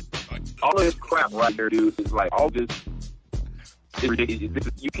 Yeah. All of this crap right here, dude, is like all this. It's ridiculous.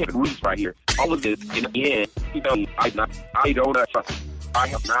 You can't reach right here. All of this, in the end, you know, I don't trust him. I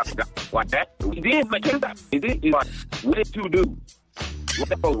have not forgotten like that. We did make it up. Is it? It's like, what did two do? What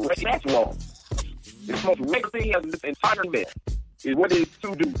the fuck? That's wrong. It's the most regular thing as this entire man is what did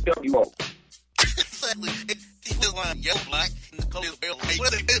two do? Tell you all. Exactly. It was like yellow, black, and the color is pale.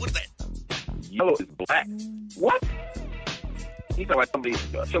 What is that? Yellow is black. What? He sounds like somebody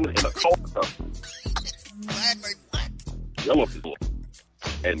chilling in a cult or something. Black, like black. Yellow is black.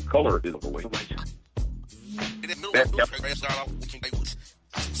 And color is white. In the middle of the news, start off with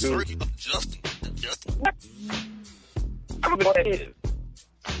circuit of Justin. What? I don't know what that is.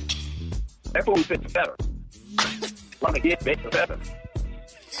 That's what we said to better. Want to get back to better.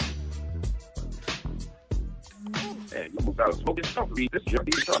 Man, you almost got to smoke this stuff. Read this junk.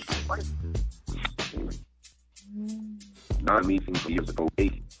 These stuff. Anyway. Non-me from years ago,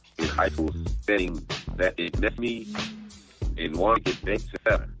 in high school, saying that it left me and want to get back to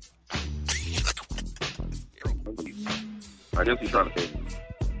better. I guess he's trying to say,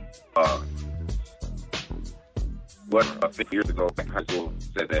 what 50 years ago, back in high school,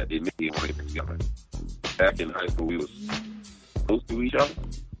 said that it made me want to get back together. Back in high school, we was close to each other.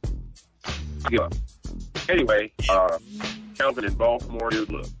 Yeah. Anyway, Calvin in Baltimore, dude,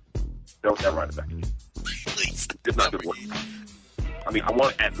 look, don't ever write it back again. Please. It's not going to work. I mean, I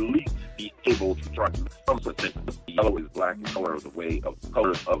want to at least be able to try to make some sort of sense. Yellow is black and colors of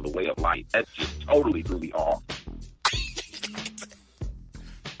the way of light. That's just totally threw me off.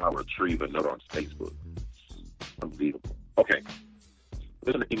 I'll retrieve a note on Facebook. Unbelievable. Okay.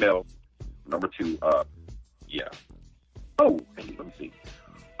 Listen to email number 2. Yeah. Oh, hey, let me see.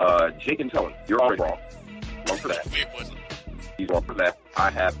 Jake and Tony, you're already wrong. Wrong for that. He's wrong for that.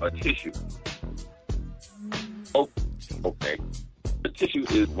 I have a tissue. Oh, okay. The tissue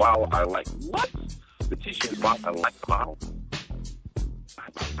is while I like. What? The tissue is while I like the model. I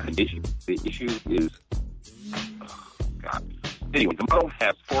have an issue. The issue is. Oh, God. Anyway, the model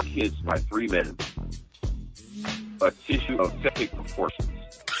has 4 kids by 3 men. A tissue of septic proportions.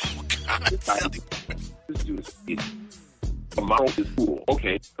 Oh, God. This dude is idiot. The model is cool.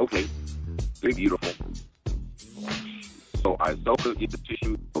 Okay. They're beautiful. So I soaked it in the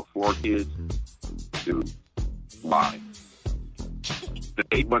tissue for 4 kids. Dude, why? The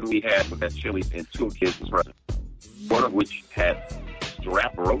 8 one we had was at Chili's and 2 kids was present. One of which had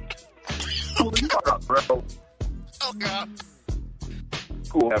strap rope. Oh, God.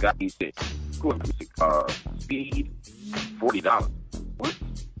 Cool, have got these things. Cool, speed, $40. What?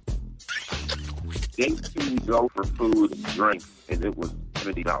 They to go for food and drink, and it was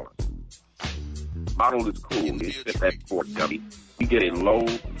 $70. Model is cool. It's just that for dummy. We get a long,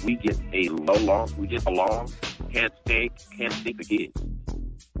 can't stay the kids.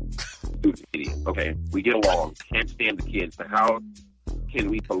 Dude's an idiot. Okay, we get along, can't stand the kids. So how can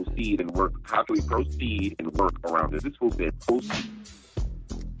we proceed and work? How can we proceed and work around this? This fool said proceed.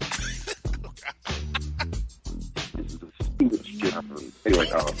 This is the stupidest shit I've heard. Anyway,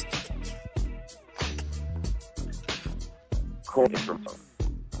 Courtney from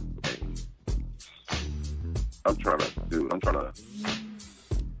okay. I'm trying to.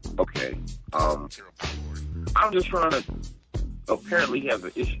 Okay. I'm just trying to. Apparently, he has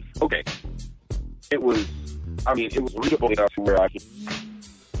an issue. Okay. It was readable enough to where I can.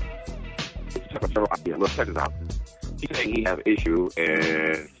 Let's check this out. He's saying he has an issue,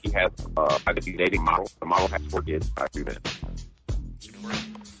 and he has, I guess he's dating model. The model has 4 kids by 3 men.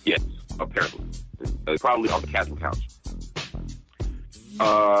 Yes, apparently. Probably on the casting couch.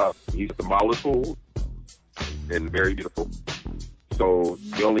 The model is cool and very beautiful. So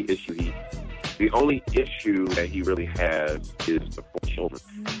the only issue that he really has is the 4 children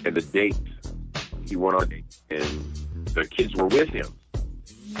and the date. He went on a date, and the kids were with him,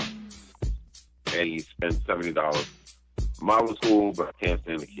 and he spent $70. Model is cool, but I can't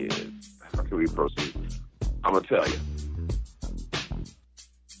stand the kids. How can we proceed? I'm gonna tell you,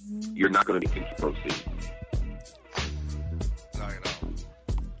 you're not gonna be able to proceed.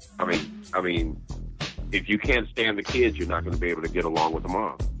 I mean, if you can't stand the kids, you're not going to be able to get along with the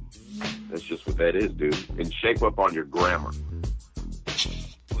mom. That's just what that is, dude. And shape up on your grammar.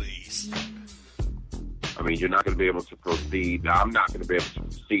 Please. I mean, you're not going to be able to proceed. Now, I'm not going to be able to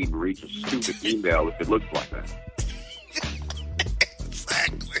proceed and reach a stupid email if it looks like that.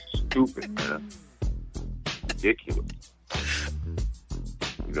 Exactly. Stupid, man. Ridiculous.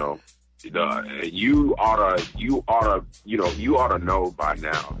 You know, you ought to know by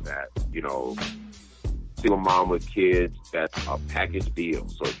now that, you know, single mom with kids, that's a package deal.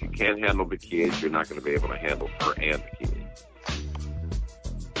 So if you can't handle the kids, you're not going to be able to handle her and the kids.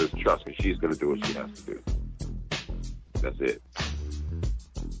 Just trust me, she's going to do what she has to do. That's it.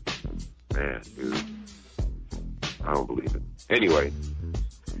 Man, dude. I don't believe it. Anyway,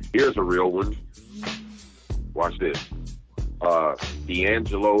 here's a real one. Watch this.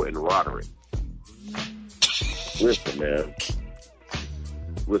 D'Angelo and Roderick. Listen, man.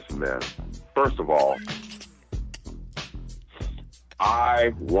 First of all,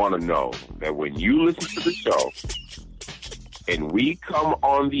 I want to know that when you listen to the show and we come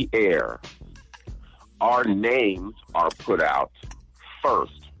on the air, our names are put out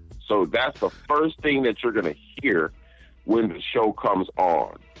first. So that's the first thing that you're going to hear when the show comes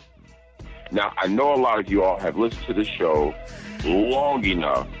on. Now, I know a lot of you all have listened to the show long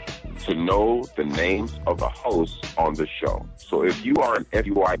enough to know the names of the hosts on the show. So if you are an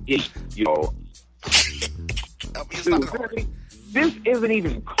FUI, you know, dude, this isn't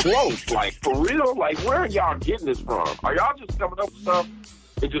even close. Like, for real? Like, where are y'all getting this from? Are y'all just coming up with stuff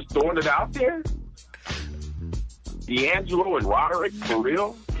and just throwing it out there? D'Angelo and Roderick, for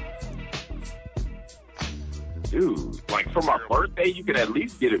real? Dude, like, for my birthday, you could at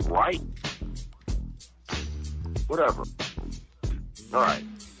least get it right. Whatever. All right.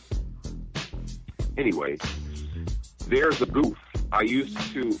 Anyway, there's a goof.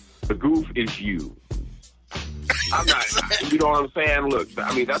 The goof is you. I'm not, you know what I'm saying? Look,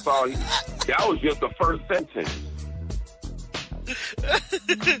 I mean, that's all. That was just the first sentence.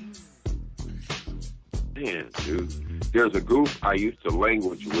 Man, dude. There's a goof I used to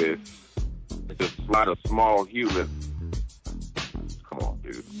language with. Just slide a small human. Come on,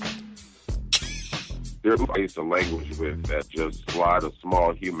 dude. There's a goof I used to language with that just slide a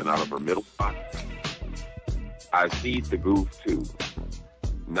small human out of her middle spot. I see the goof too.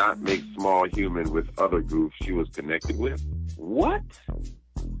 Not make small human with other goofs she was connected with. What?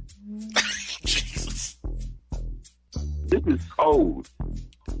 Jesus. This is code.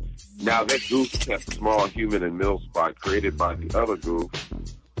 Now that goof kept small human in middle spot created by the other goof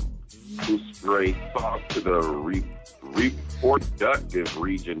who sprayed sauce to the reproductive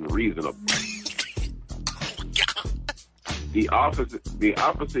region reasonable. The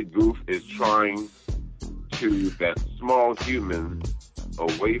opposite goof is trying to that small human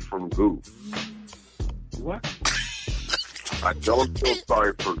away from goof. What? I don't feel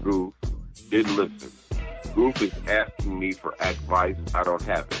sorry for goof. Didn't listen. Goof is asking me for advice. I don't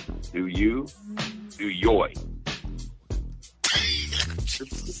have it. Do you? Do yoy. This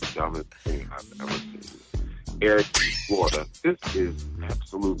is the dumbest thing I've ever seen. Eric, Florida. This is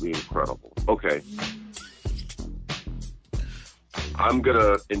absolutely incredible. Okay. I'm going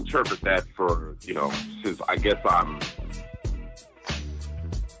to interpret that for, you know, since I guess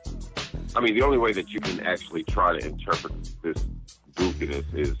the only way that you can actually try to interpret this goofiness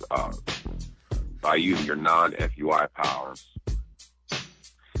is by using your non-FUI powers,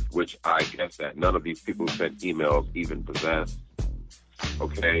 which I guess that none of these people who sent emails even possess.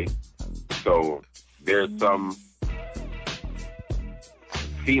 Okay? So there's some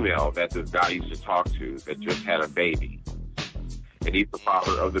female that this guy used to talk to that just had a baby. And he's the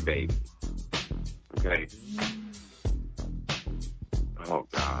father of the baby. Okay? Oh,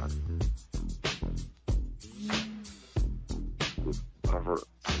 God.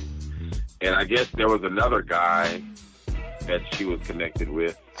 And I guess there was another guy that she was connected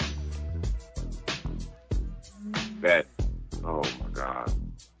with that, oh, my God.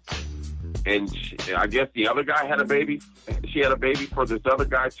 And I guess the other guy had a baby. She had a baby for this other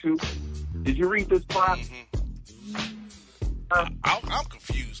guy, too. Did you read this part? I'm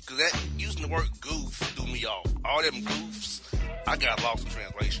confused because that using the word goof threw me off. All them goofs, I got lost in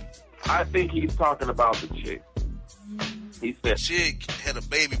translation. I think he's talking about the chick. He said the chick had a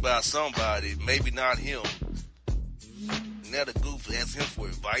baby by somebody, maybe not him. Now the goof asks him for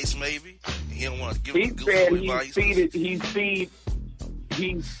advice, maybe. And he don't want to give him goof for advice. He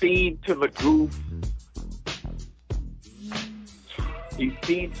feed to the goof. He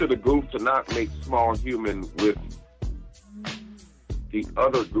feed to the goof to not make small human with the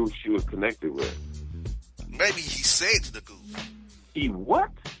other goof she was connected with. Maybe he said to the goof. He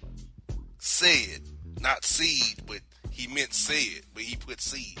what? said, not seed, but he meant said, but he put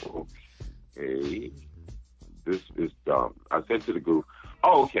seed. Okay. This is dumb. I said to the group,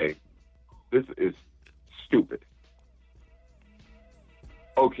 oh, okay, this is stupid.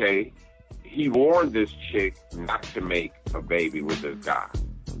 Okay, he warned this chick not to make a baby with this guy.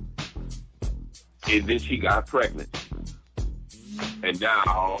 And then she got pregnant. And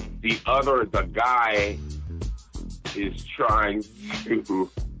now the guy is trying to...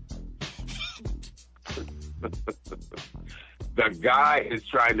 the guy is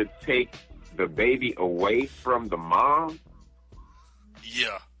trying to take the baby away from the mom?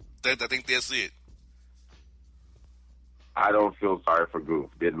 Yeah, I think that's it. I don't feel sorry for Goof.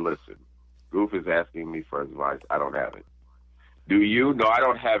 Didn't listen. Goof is asking me for advice. I don't have it. Do you? No, I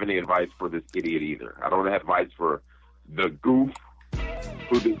don't have any advice for this idiot either. I don't have advice for the goof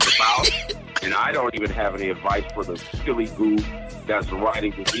who this is about, and I don't even have any advice for the silly goof that's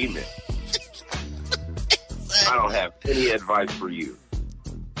writing this email. I don't have any advice for you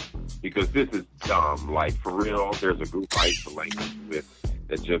because this is dumb. Like, for real, there's a goof I used to link with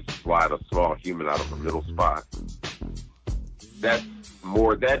that just slide a small human out of a middle spot. That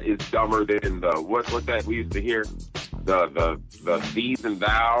is dumber than the what that we used to hear, the these and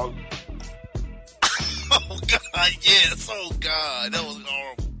thous. Oh God, yes. Oh God, that was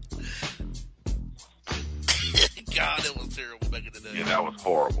horrible. God, that was terrible back in the day. Yeah, that was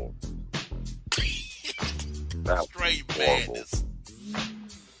horrible. That Straight was horrible. madness.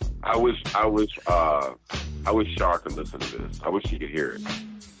 I wish Shar could listen to this. I wish she could hear it.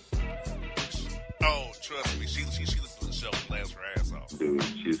 Oh, trust me, she listened to the show and laughs her ass off. Dude,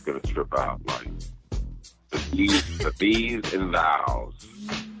 she's gonna trip out. Like the these and thous.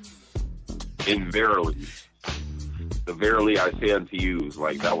 And verily, the verily I say unto you,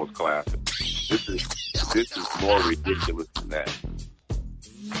 like that was classic. This is more ridiculous than that.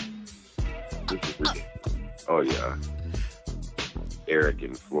 This is ridiculous. Oh yeah, Eric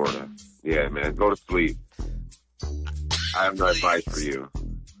in Florida. Yeah, man, go to sleep. I have no advice for you.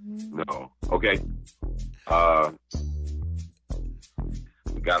 No. Okay.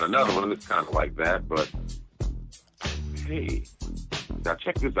 We got another one that's kind of like that, but hey, now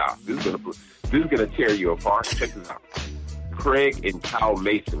check this out. This is gonna tear you apart. Check this out. Craig and Kyle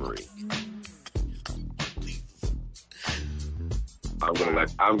Masonry. I'm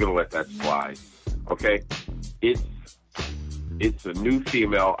gonna let that slide. Okay, it's a new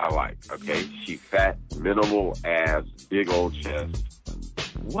female I like. Okay, she fat, minimal ass, big old chest.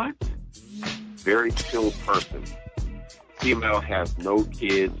 What? Very chill person. Female has no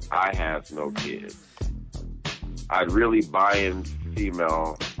kids. I have no kids. I'd really buy in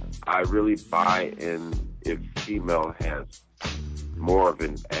female. I really buy in if female has more of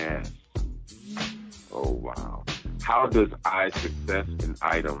an ass. Oh, wow. How does I success an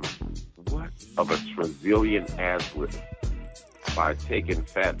item of a trillion ass lift by taking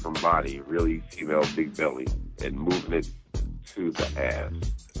fat from body, really female big belly, and moving it to the ass?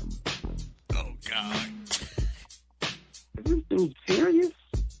 Oh, God. Is this dude serious?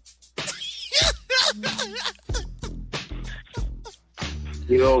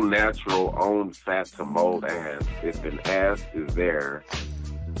 Still natural, own fat to mold ass. If an ass is there,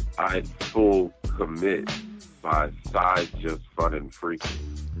 I'd full commit by size just fun and freaky.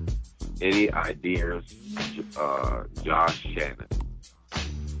 Any ideas, Josh Shannon?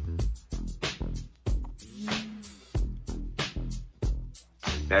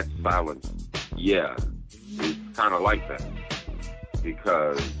 That silence, yeah, it's kind of like that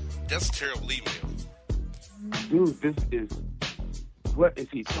because that's a terrible email. Dude, this is. What is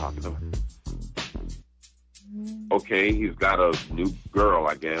he talking about? Okay, he's got a new girl,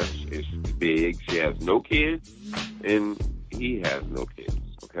 I guess. She's big. She has no kids, and he has no kids,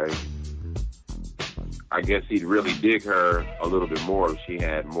 okay? I guess he'd really dig her a little bit more if she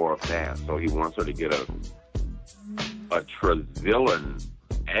had more of that. So he wants her to get a trillion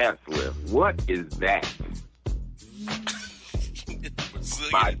ass lift. What is that?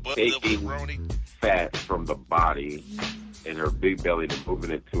 By taking fat from the body and her big belly and moving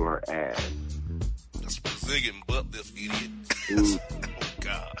it to her ass. That's Brazilian butt lift, idiot. Dude, oh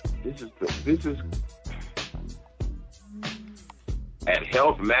God. This is at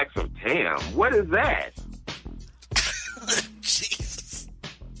Health Max of Tam. What is that? Jesus.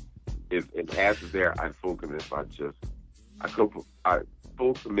 If an ass is there, I full commit by I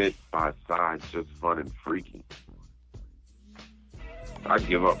full commit by side, just fun and freaky. I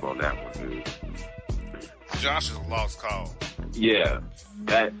give up on that one, dude. Josh is a lost cause. Yeah,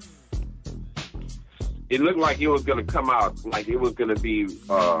 that. It looked like it was gonna come out like it was gonna be.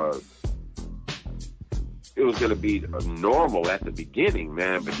 It it was going to be normal at the beginning,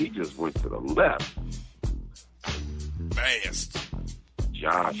 man, but he just went to the left. Fast.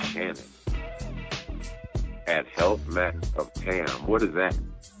 Josh Shannon at Health Max of TAM. What is that?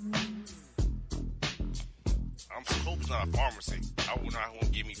 I'm so hope it's not a pharmacy. I will not want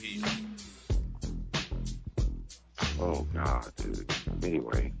to give me pills. Oh, God, dude.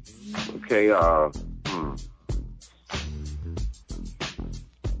 Anyway. Okay,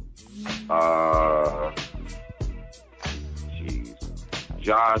 Jeez.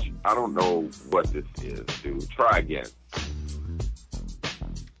 Josh, I don't know what this is, dude. Try again.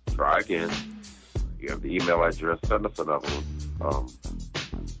 Try again. You have the email address. Send us another one.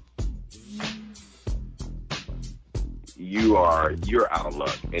 You're out of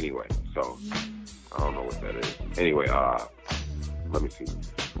luck anyway, so I don't know what that is. Anyway, let me see.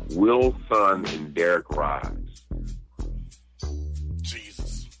 Will Son and Derek Rise.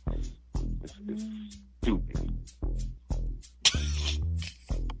 Jesus. This is stupid.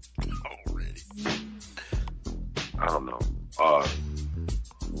 Already. I don't know.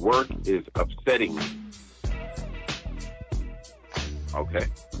 Work is upsetting me. Okay.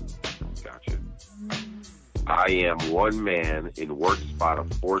 Gotcha. I am one man in work spot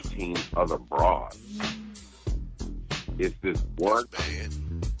of 14 other broads. Is this one? Bad.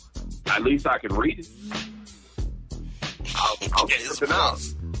 At least I can read it. I'll Yeah, figure it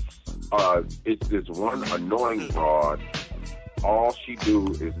out. It's this one annoying broad. All she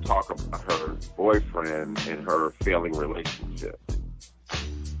do is talk about her boyfriend and her failing relationship.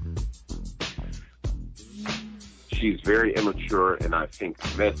 She's very immature and I think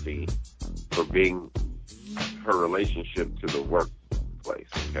messy for being her relationship to the workplace,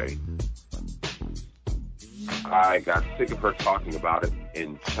 okay? I got sick of her talking about it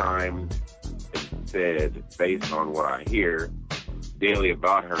and chimed and said, based on what I hear daily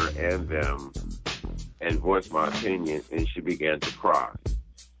about her and them, and voiced my opinion, and she began to cry.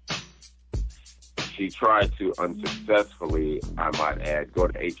 She tried to unsuccessfully, I might add, go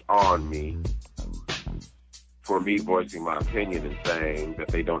to HR on me for me voicing my opinion and saying that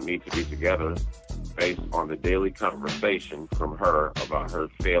they don't need to be together based on the daily conversation from her about her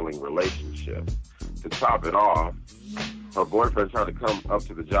failing relationship. To top it off, her boyfriend tried to come up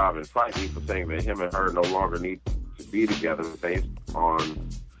to the job and fight me for saying that him and her no longer need to be together based on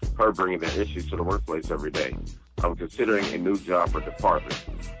her bringing their issues to the workplace every day. I'm considering a new job or department.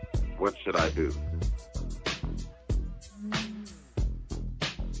 What should I do?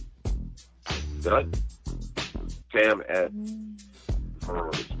 Did I? Sam at,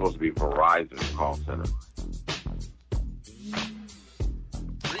 it's supposed to be Verizon call center.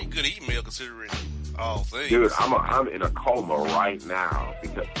 Pretty good email considering all things. Dude, I'm in a coma right now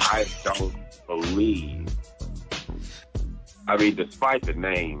because I don't believe. I mean, despite the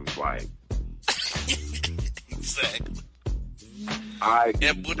names, like exactly. I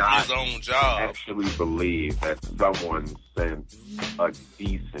do not his own job. actually believe that someone sent a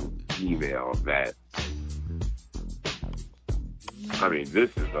decent email that. I mean,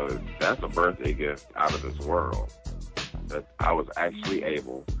 that's a birthday gift out of this world. That I was actually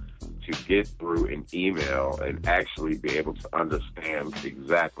able to get through an email and actually be able to understand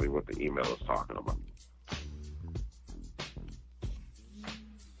exactly what the email is talking about.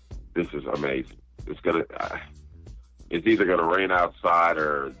 This is amazing. It's either gonna rain outside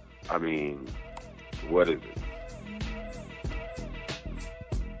or, I mean, what is it?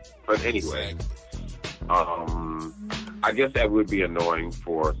 But anyway, I guess that would be annoying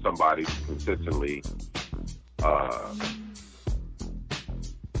for somebody to consistently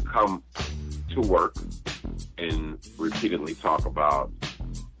come to work and repeatedly talk about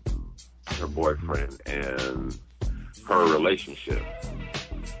her boyfriend and her relationship.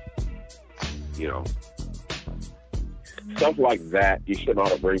 You know, stuff like that you should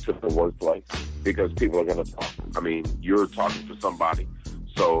not bring to the workplace because people are going to talk. I mean, you're talking to somebody,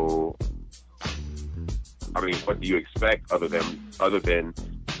 so I mean, what do you expect other than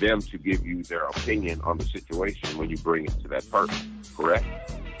them to give you their opinion on the situation when you bring it to that person? Correct?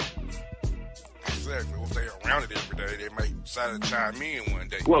 Exactly. If they're around it every day, they might decide to chime in one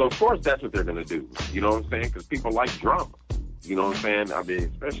day. Well, of course, that's what they're going to do. You know what I'm saying? Because people like drama. You know what I'm saying? I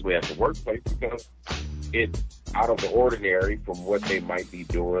mean, especially at the workplace because it's out of the ordinary from what they might be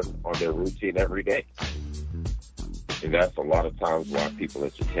doing on their routine every day. And that's a lot of times why people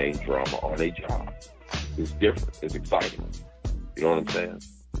entertain drama on a job. It's different. It's exciting. You know what I'm saying?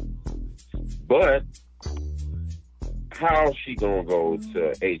 But how's she going to go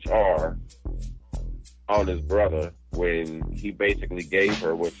to HR on his brother when he basically gave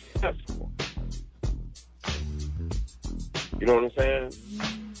her what she asked for? You know what I'm saying?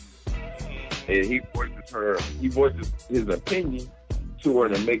 and he voices his opinion to her,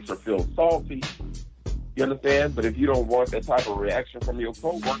 and it makes her feel salty. You understand? But if you don't want that type of reaction from your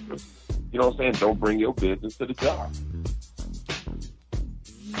coworkers, you know what I'm saying? Don't bring your business to the job.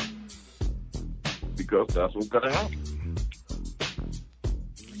 Because that's what's going to happen.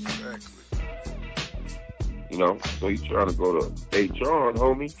 Exactly. You know, so you trying to go to HR,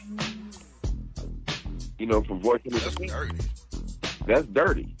 homie. You know, from voicing his opinion. Dirty. That's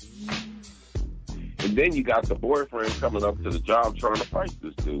dirty. And then you got the boyfriend coming up to the job trying to fight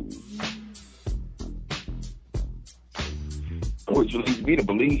this dude. Which leads me to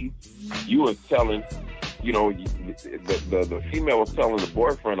believe you was telling, you know, the female was telling the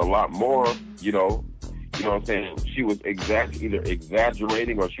boyfriend a lot more, you know what I'm saying? She was either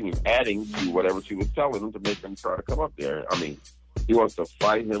exaggerating or she was adding to whatever she was telling him to make him try to come up there. I mean, he wants to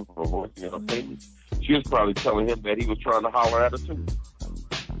fight him for voicing an opinion. She was probably telling him that he was trying to holler at her too.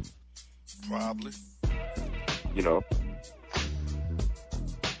 Probably. You know?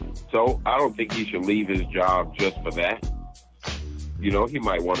 So I don't think he should leave his job just for that. You know, he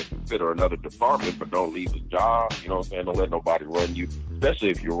might want to consider another department, but don't leave his job. You know what I'm saying? Don't let nobody run you, especially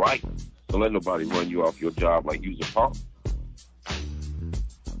if you're right. Don't let nobody run you off your job like you's a punk.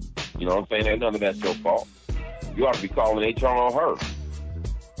 You know what I'm saying? Ain't none of that's your fault. You ought to be calling HR on her.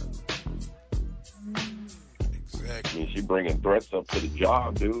 Exactly. I mean, she bringing threats up to the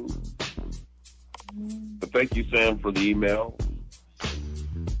job, dude. But thank you, Sam, for the email.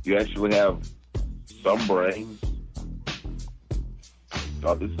 You actually have some brains.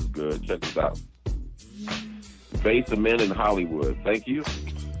 Oh, this is good. Check this out. Base of Men in Hollywood. Thank you.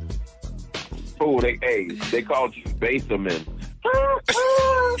 Oh, they called you Base of Men.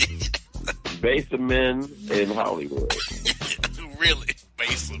 Base of Men in Hollywood. Really?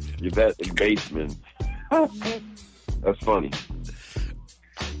 Base of Men. You're that basement. That's funny.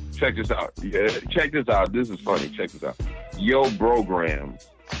 Check this out. Yeah, check this out. This is funny. Check this out. Yo, programs.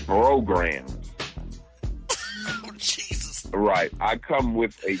 Oh, Jesus. Right. I come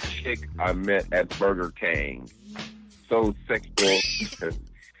with a chick I met at Burger King. So sexual.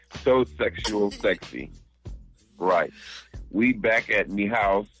 Sexy. Right. We back at me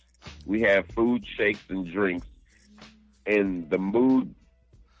house. We have food, shakes, and drinks. And the mood...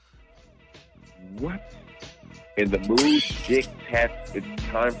 What? And the mood dictates it's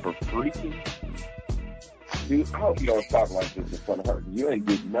time for freaking? Dude, I hope you don't talk like this in front of her. You ain't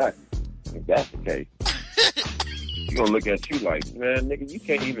getting nothing. If that's the case. She's gonna look at you like, man, nigga, you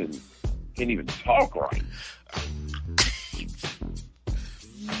can't even talk right.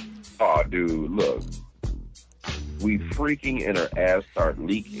 Oh, dude, look. We freaking and her ass start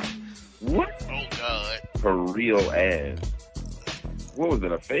leaking. What? Oh, God. Her real ass. What was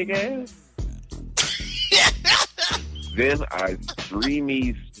it, a fake ass? Then I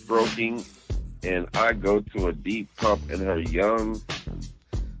streamy stroking and I go to a deep pump and her young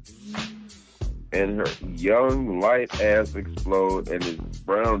light ass explode and it's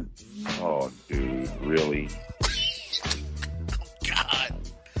brown. Oh, dude, really? God.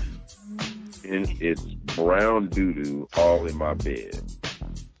 And it's brown doo-doo all in my bed.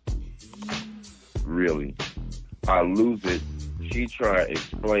 Really? I lose it. She tried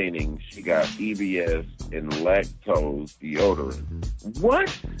explaining she got EBS and lactose deodorant. What?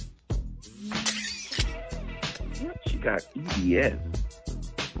 She got EBS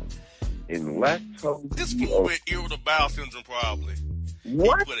and lactose This fool with irritable bowel syndrome, probably.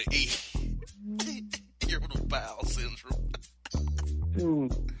 What? He put an E. Irritable bowel syndrome.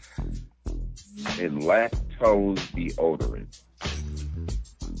 Dude. And lactose deodorant.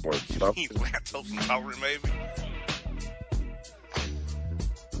 Or something. He's lactose intolerant, maybe.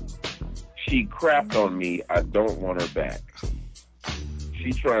 She crapped on me. I don't want her back.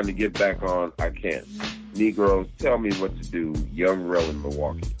 She trying to get back on. I can't. Negroes, tell me what to do. Young Rel in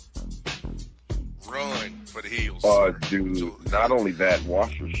Milwaukee. Run for the hills. Dude, not only that,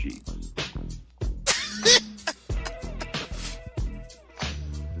 wash your sheets.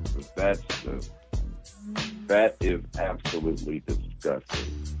 That is absolutely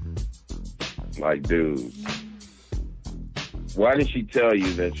disgusting. Like, dude, why did she tell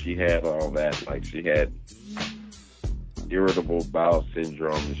you that she had all that? Like, she had irritable bowel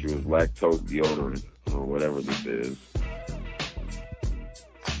syndrome and she was lactose deodorant or whatever this is.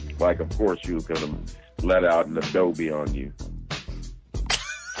 Like, of course, she was going to let out an Adobe on you.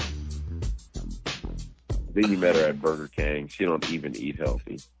 Then you met her at Burger King. She don't even eat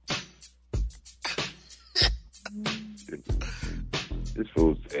healthy. This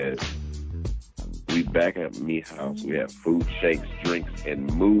fool said, we back at me house. We have food, shakes, drinks,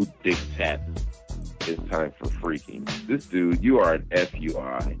 and mood dictates. It's time for freaking. This dude, you are an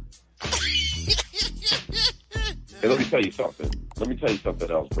FUI. And let me tell you something. Let me tell you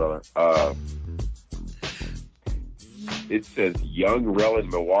something else, brother. It says Young Rel in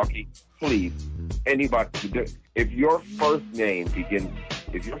Milwaukee. Please, anybody, if your first name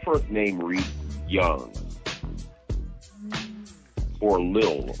reads Young or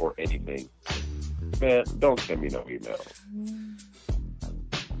Lil or anything, man, don't send me no email.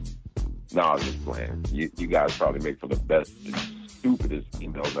 No, I'm just playing. You guys probably make for the best and stupidest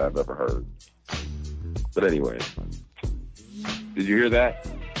emails I've ever heard. But anyway, did you hear that?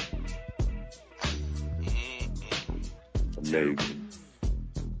 Amazing.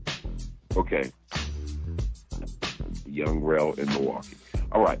 Okay. Young Rel in Milwaukee.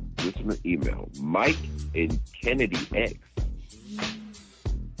 All right, listener email. Mike and Kennedy X.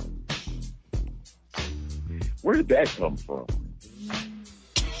 Where did that come from?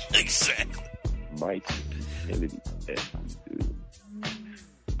 Exactly. Mike Kennedy X.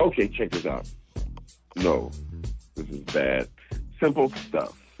 Okay, check this out. No, this is bad. Simple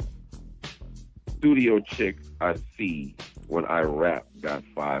stuff. Studio chick I see when I rap got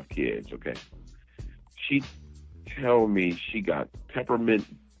 5 kids, okay? She tell me she got peppermint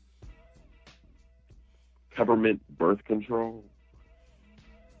birth control.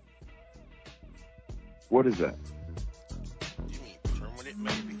 What is that? You mean permanent,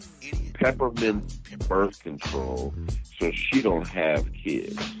 maybe? Idiot. Peppermint birth control, so she don't have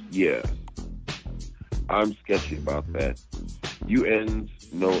kids. Yeah. I'm sketchy about that. You ends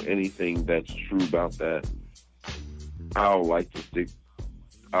know anything that's true about that? I'll like to stick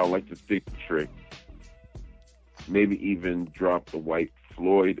the trick. Maybe even drop the white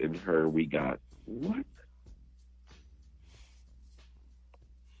Floyd and her we got. What?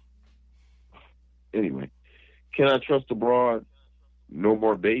 Anyway, can I trust abroad? No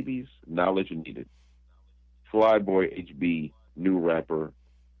more babies? Knowledge needed. Flyboy HB, new rapper.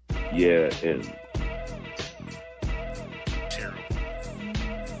 Yeah, and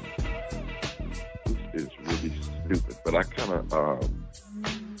this is really stupid, but I kind of,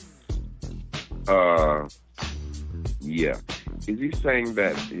 yeah. Is he saying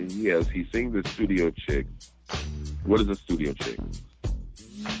that, yes, he's saying the studio chick. What is a studio chick?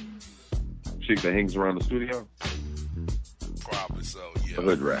 Chick that hangs around the studio? Probably so, yeah. A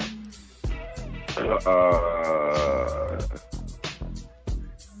hood rat.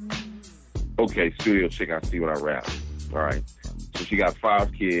 Okay, studio chick I see when I rap. All right. So she got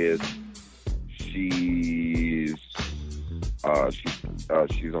 5 kids. She's on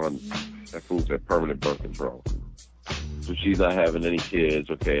that fool said permanent birth control. So she's not having any kids.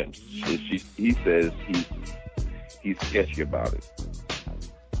 Okay. He says he's sketchy about it.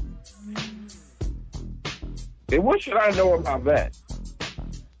 And what should I know about that?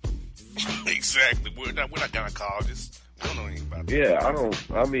 Exactly. We're not gynecologists. We don't know anything about that. Yeah, I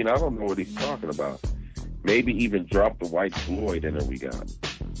don't know what he's talking about. Maybe even drop the white Floyd in her we got.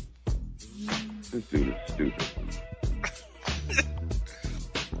 This dude is stupid.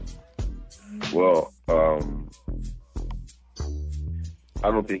 Well, I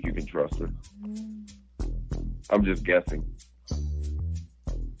don't think you can trust her. I'm just guessing.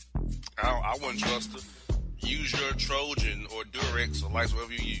 I wouldn't trust her. Use your Trojan or Durex or Lights,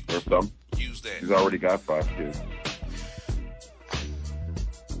 whatever you use. Or some. Use that. She's already got 5 kids.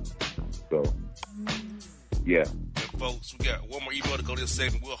 So, yeah. And folks, we got one more email to go this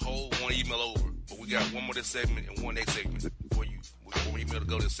segment. We'll hold one email over. But we got one more this segment and one next segment for you. We got one more email to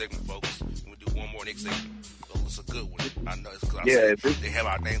go this segment, folks. And we'll do one more next segment. So it's a good one. I know it's because they have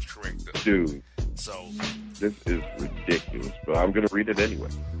our names correct. Though. Dude. So. This is ridiculous, but I'm going to read it anyway.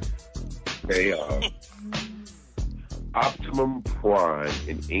 Okay, Optimum Prime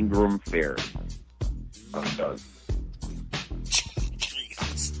in Ingram Ferry. I'm done.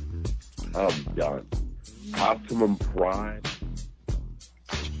 Jesus. I'm done. Optimum Prime.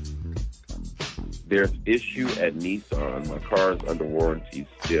 There's issue at Nissan. My car is under warranty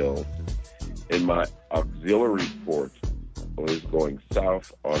still. And my auxiliary port is going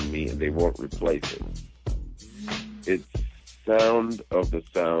south on me and they won't replace it. It's sound of the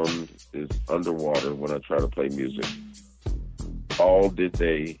sound is underwater when I try to play music. All did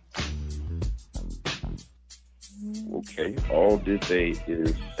they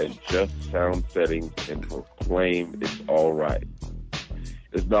is adjust sound settings and proclaim it's all right.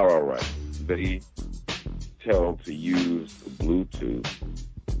 It's not all right. They tell to use Bluetooth.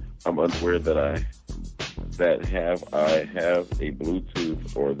 I'm unaware that I have a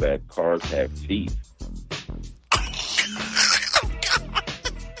Bluetooth or that cars have teeth.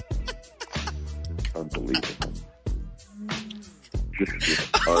 Unbelievable. This is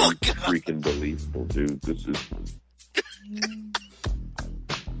unfreaking believable, dude. This is.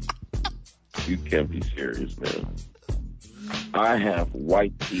 You can't be serious, man. I have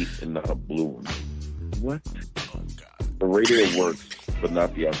white teeth and not a blue one. What? Oh, God. The radio works, but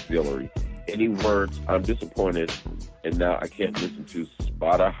not the auxiliary. Any words, I'm disappointed, and now I can't listen to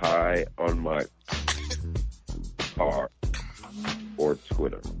Spotify on my car or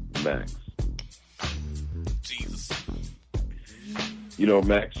Twitter. Max. Jesus. You know,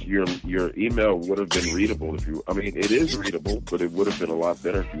 Max, your email would have been readable if you... I mean, it is readable, but it would have been a lot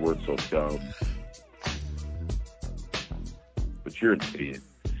better if you weren't so dumb. But you're an idiot.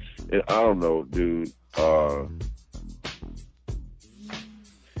 And I don't know, dude.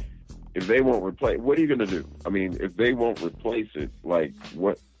 If they won't replace... What are you going to do? I mean, if they won't replace it, like,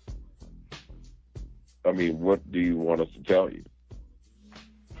 what... I mean, what do you want us to tell you?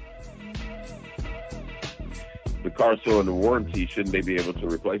 The car's still under warranty. Shouldn't they be able to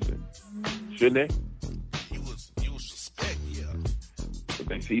replace it? Shouldn't they? You would suspect, yeah.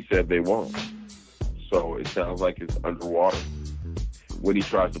 But he said they won't. So it sounds like it's underwater when he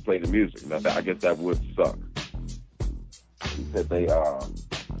tries to play the music. Now, I guess that would suck. He said they,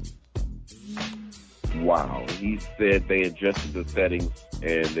 wow. He said they adjusted the settings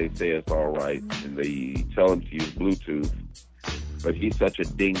and they say it's all right. And they tell him to use Bluetooth. But he's such a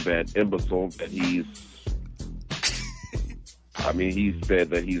dingbat imbecile that he's... I mean, he said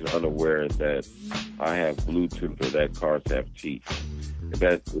that he's unaware that I have Bluetooth or that cars have teeth.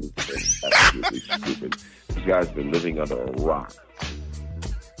 That is absolutely stupid. This guy's been living under a rock.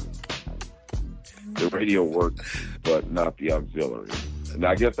 The radio works, but not the auxiliary. And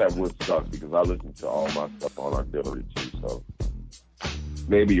I guess that would suck because I listen to all my stuff on auxiliary too. So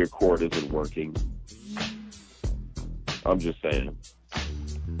maybe your cord isn't working. I'm just saying.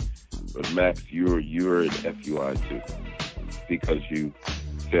 But Max, you're an FUI too. Because you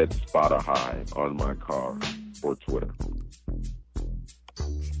said Spotify on my car or Twitter.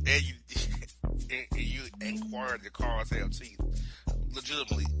 And you inquired the cars have teeth.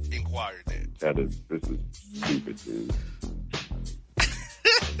 Legitimately inquired that. This is stupid,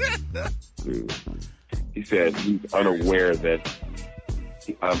 dude. He said he's unaware that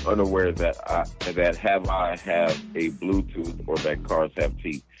I'm unaware that I have a Bluetooth or that cars have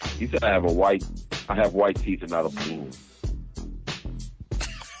teeth. He said I have white teeth and not a blue.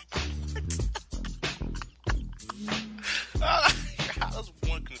 I was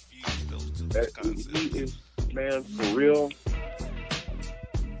one confused those two concepts. He is, man, for real.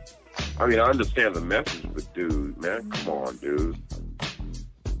 I mean, I understand the message, but dude, man, come on, dude.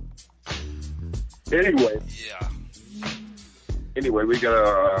 Anyway, we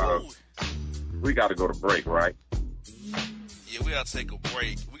gotta go to break, right? Yeah, we gotta take a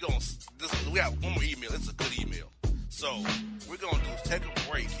break. We got one more email. It's a good email. So we're gonna take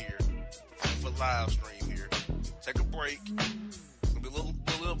a break here for live stream here. Take a break. It's gonna be a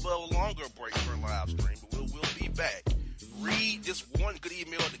little longer break for a live stream, but we'll be back. Read this one good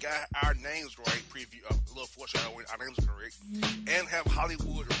email that got our names right, preview a little foreshadowing, our names correct, and have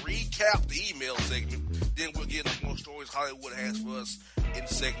Hollywood recap the email segment. Then we'll get into more stories Hollywood has for us in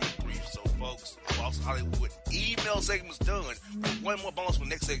segment 3. So, folks, Boss Hollywood email segment's done. With one more bonus for the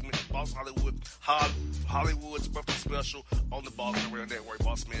next segment, Boss Hollywood's birthday special on the Boss Man Radio Network,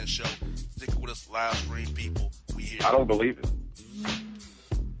 Boss Man Show. Stick with us, live stream people. We here. I don't believe it.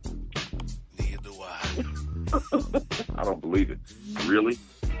 Neither do I. I don't believe it. Really?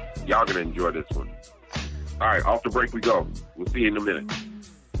 Y'all gonna enjoy this one. All right, off the break we go. We'll see you in a minute.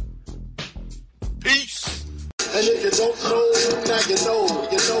 Peace. And if you don't know, now you know,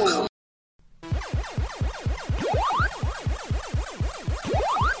 you know.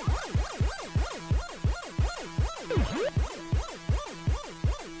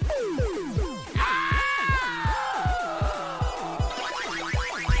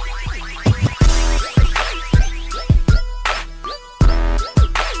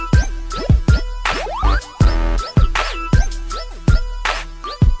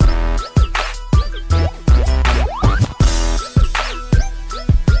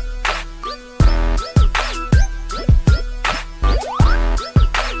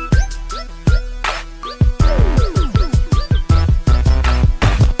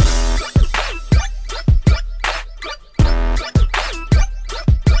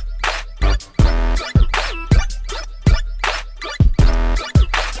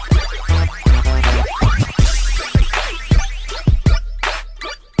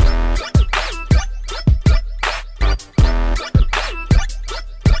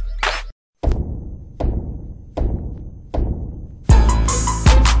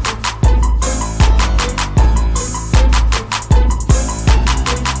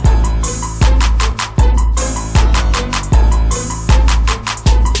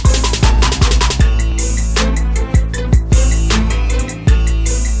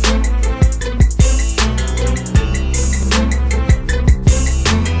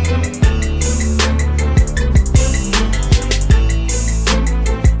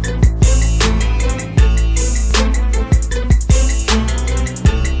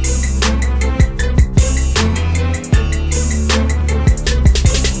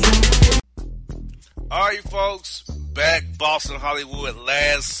 All right, folks, back Boston Hollywood,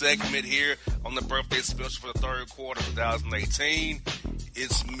 last segment here on the birthday special for the third quarter of 2018.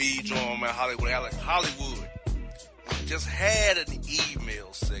 It's me, John Man Hollywood, Alec Hollywood. We just had an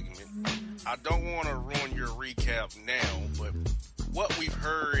email segment. I don't want to ruin your recap now, but what we've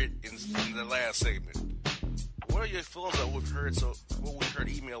heard in the last segment, what are your feelings on what we've heard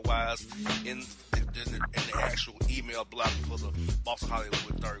email-wise in the actual email block for the Boston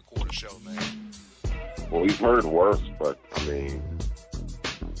Hollywood third quarter show, man? Well, we've heard worse, but, I mean,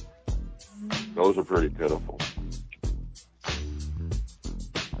 those are pretty pitiful.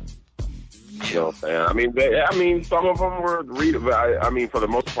 Yeah. You know what I'm saying? I mean, some of them were readable. I mean, for the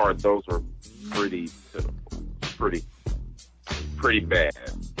most part, those are pretty pitiful. Pretty bad.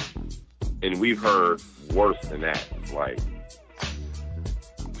 And we've heard worse than that. Like,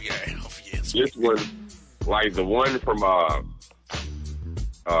 we have, yes. This one, like the one from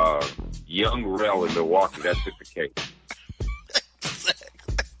Young Rel in Milwaukee, that took the cake.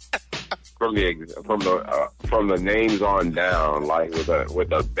 From the names on down, like with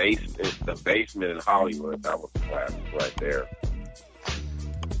the basement in Hollywood, that was the classic right there.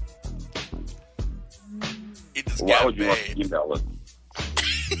 It just Why got would you want to email us?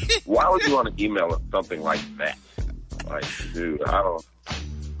 Why would you want to email us something like that? Like, dude, I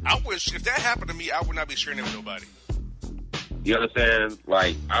wish if that happened to me, I would not be sharing it with nobody. You understand?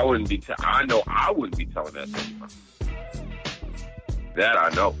 Like, I wouldn't be telling that to anyone. That I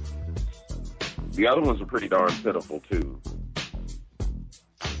know. The other ones are pretty darn pitiful, too.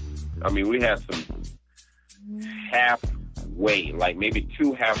 I mean, we had some halfway, like maybe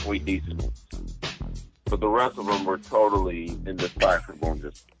two halfway decent ones. But the rest of them were totally indecipherable and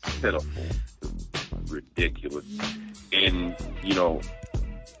just pitiful. Ridiculous. And, you know,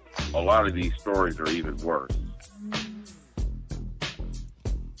 a lot of these stories are even worse.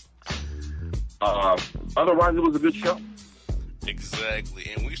 Otherwise, it was a good show.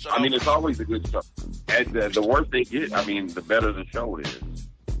 Exactly. And we I mean, it's always a good show. And the worse they get, I mean, the better the show is.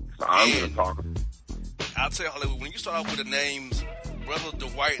 So I'm going to talk about it. I'll tell you, Hollywood, when you start off with the names Brother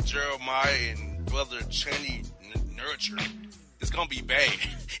Dwight Jeremiah and Brother Chaney Nurture, it's going to be bad.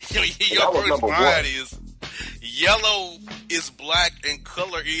 Your first line is yellow is black and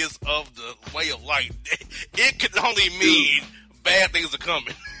color is of the way of light. It could only mean bad things are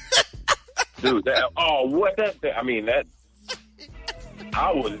coming. Dude,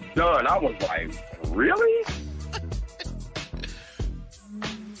 I was done. I was like, really?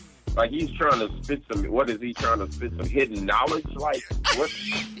 Like, he's trying to spit what is he trying to spit, some hidden knowledge? Like, what?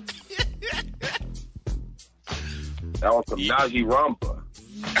 That was some Najee Rumba.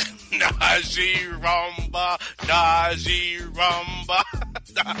 Najee Rumba.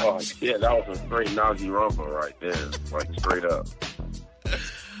 Oh, shit, that was a straight Najee Rumba right there. Like, straight up.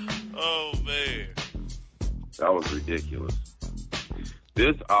 Oh, man. That was ridiculous.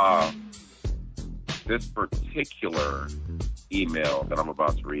 This particular email that I'm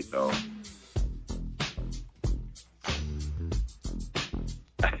about to read, though,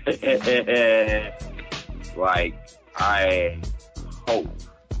 like, I hope,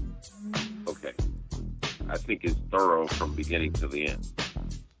 okay, I think it's thorough from beginning to the end.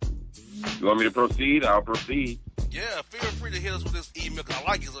 You want me to proceed? I'll proceed. Yeah, feel free to hit us with this email, because I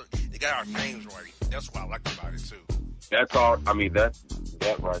like it. They got our names right. That's what I like about it, too. That's all. I mean, that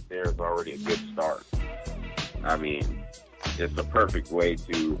right there is already a good start. I mean, it's a perfect way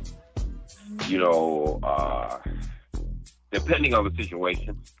to, you know, depending on the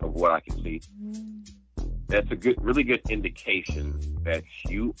situation of what I can see, that's a really good indication that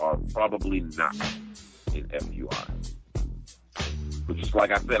you are probably not in FUI. Which is,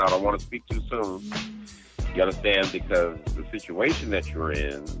 like I said, I don't want to speak too soon. You understand? Because the situation that you're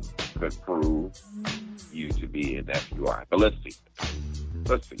in could prove you to be in FUI. But let's see.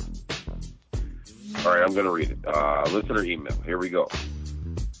 All right, I'm going to read it. Listener email. Here we go.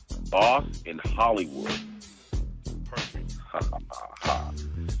 Boss in Hollywood. Perfect.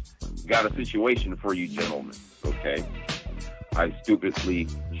 Got a situation for you gentlemen, okay? I stupidly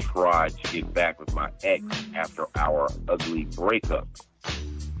tried to get back with my ex after our ugly breakup.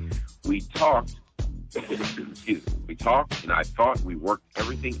 We talked, and I thought we worked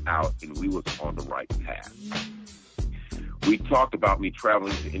everything out and we was on the right path. We talked about me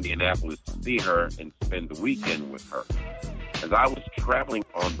traveling to Indianapolis to see her and spend the weekend with her. As I was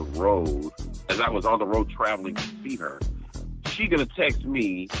on the road traveling to see her, she gonna text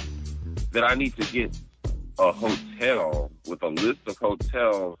me that I need to get a hotel with a list of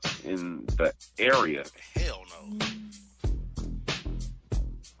hotels in the area. Hell no.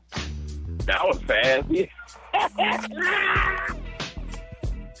 That was fast.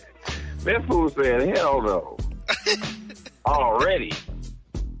 That fool said, hell no. Already.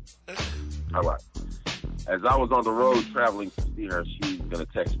 All right. As I was on the road traveling to see her, she's going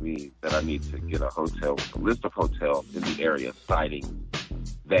to text me that I need to get a hotel with a list of hotels in the area, citing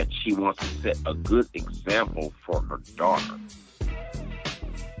that she wants to set a good example for her daughter.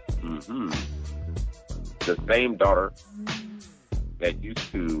 Mm-hmm. The same daughter that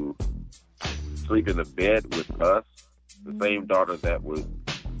used to sleep in the bed with us, the same daughter that would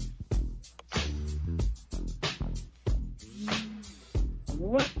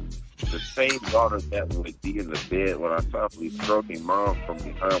what? The same daughter that would be in the bed when I softly stroking mom from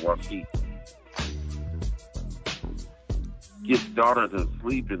behind while she gets daughter to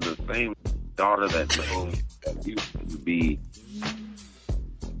sleep in the same daughter that knows that used to be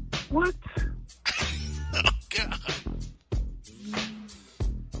what? Oh, God.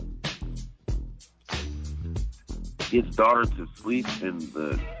 Gets daughter to sleep in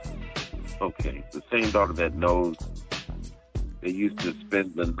the same daughter that knows they used to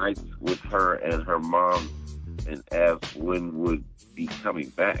spend the nights with her and her mom and ask when would be coming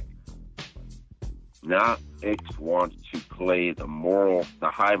back. Now X wants to play the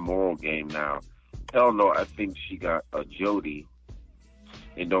high moral game now. Hell no, I think she got a Jody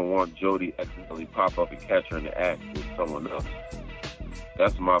and don't want Jody accidentally pop up and catch her in the act with someone else.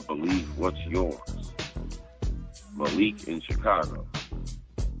 That's my belief. What's yours? Malik in Chicago.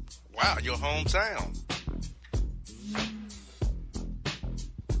 Wow, your hometown.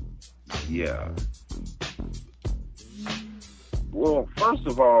 Yeah. Well, first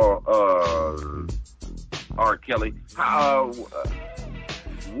of all, R. Kelly,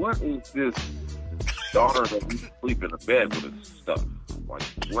 what is this daughter that you sleep in the bed with and stuff? Like,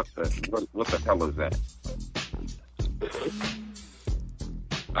 what the hell is that?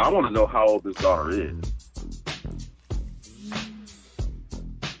 I want to know how old this daughter is.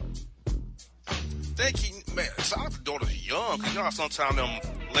 Man, it sounds like the daughter's young. Cause you know how sometimes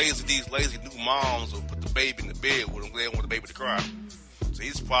these lazy new moms will put the baby in the bed with them. They don't want the baby to cry. So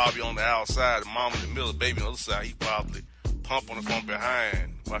he's probably on the outside, the mom in the middle, the baby on the other side. He probably pumping her from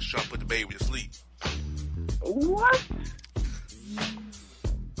behind while she's trying to put the baby to sleep. What?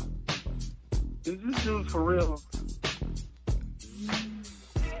 Is this dude for real?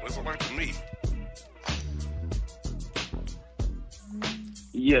 What's it like to me?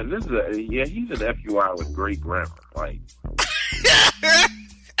 Yeah, he's an FUI with great grammar. Like,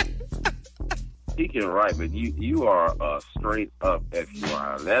 he can write, but you are a straight up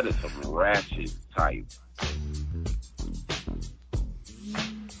FUI. That is some ratchet type.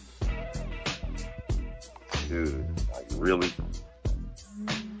 Dude, like, really?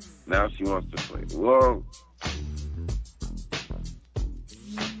 Now she wants to play. Well,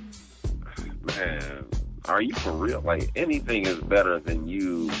 man, are you for real? Like, anything is better than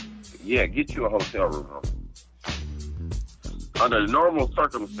you. Yeah, get you a hotel room. Under normal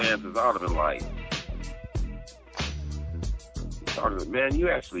circumstances, I would have been like, man, you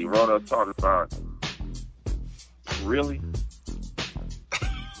actually wrote us talking about, really?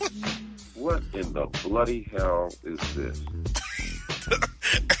 What in the bloody hell is this?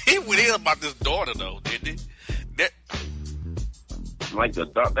 He went in about this daughter, though, didn't he? Like,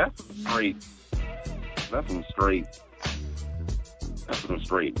 that's some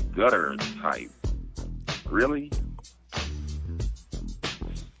straight gutter type. Really?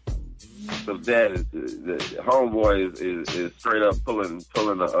 So that is the homeboy is straight up pulling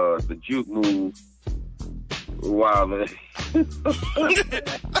the juke move while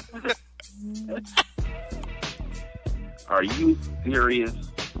Are you serious?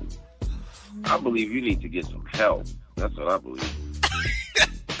 I believe you need to get some help. That's what I believe.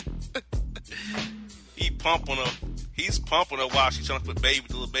 He's pumping her while she's trying to put the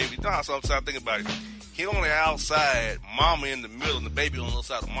little baby. No, so I'm thinking about it. He on the outside, mama in the middle, and the baby on the other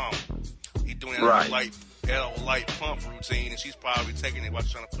side of mama. He doing that light pump routine, and she's probably taking it while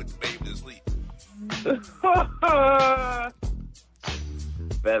she's trying to put the baby to sleep.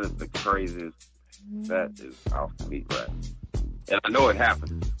 That is the craziest. That is off the meat rack. And I know it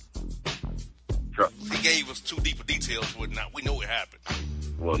happened. Trust me. He gave us too deep of details for it now. We know it happened.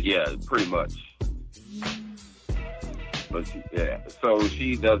 Well, yeah, pretty much. But so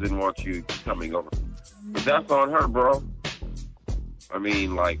she doesn't want you coming over. But that's on her, bro. I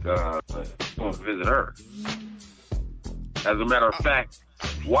mean, like, go visit her. As a matter of fact,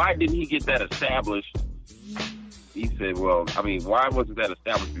 why didn't he get that established? He said, well, I mean, why wasn't that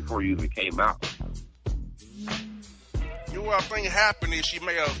established before you even came out? You know what I think happened is she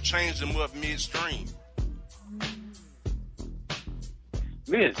may have changed him up midstream.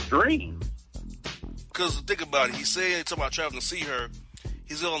 Midstream? Because think about it. He said, talking about traveling to see her,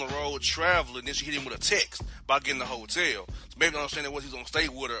 he's on the road traveling. Then she hit him with a text about getting the hotel. So maybe I understand it was he's gonna stay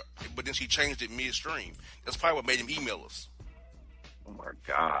with her, but then she changed it midstream. That's probably what made him email us. Oh my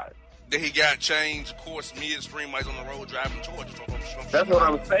God. Then he got changed, of course, midstream while he's on the road driving towards her. That's what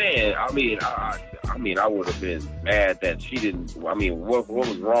I'm saying. I mean, I would have been mad that she didn't. I mean, what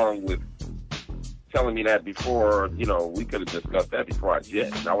was wrong with telling me that before? You know, we could have discussed that before I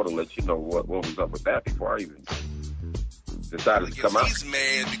jet. And I would have let you know what was up with that before I even decided to come out. He's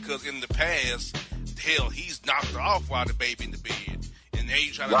mad because in the past, hell, he's knocked her off while the baby in the bed, and now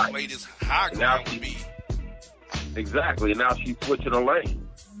you try to play this high ground with me. Exactly, and now she's switching her lane.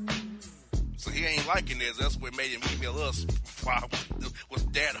 So he ain't liking this. That's what made him email us. Was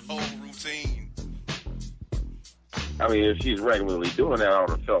that whole routine? I mean, if she's regularly doing that, I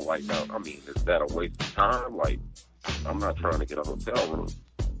would have felt like, I mean, is that a waste of time? Like, I'm not trying to get a hotel room.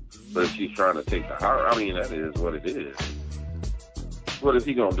 But if she's trying to take the higher, I mean, that is what it is. What is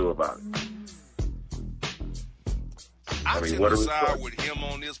he going to do about it? I tend to side with him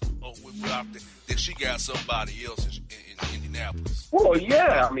on this, that she got somebody else in Indianapolis. Well,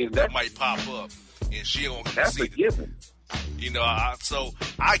 yeah, I mean, that might pop up, and she don't get to see a given. You know, so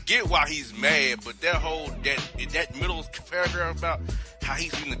I get why he's mad, but that middle paragraph about how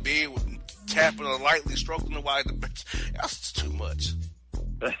he's in the bed with tapping her lightly, stroking her while that's too much.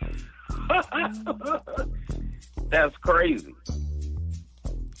 That's crazy.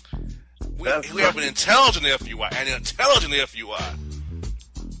 We have an intelligent FUI,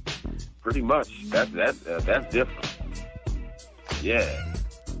 Pretty much. That's different. Yeah.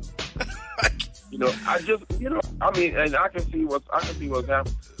 You know, I mean, and I can see what's happening.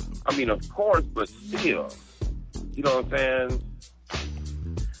 I mean, of course, but still, you know what I'm saying?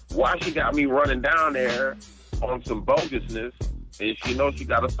 Why she got me running down there on some bogusness, and she knows she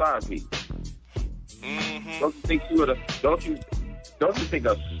got a side piece. Mm-hmm. Don't you think she would have? Don't you think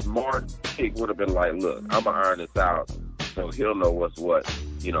a smart chick would have been like, look, I'm gonna iron this out, so he'll know what's what.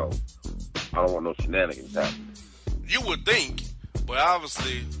 You know, I don't want no shenanigans happening. You would think, but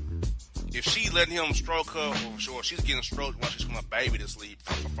obviously, if she's letting him stroke her, or she's getting stroked while she's putting her baby to sleep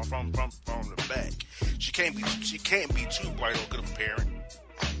from the back, she can't be too bright or good of a parent.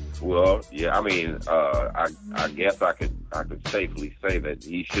 Well, yeah, I mean, I guess I could safely say that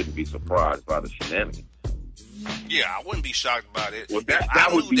he shouldn't be surprised by the shenanigans. Yeah, I wouldn't be shocked by it. Well,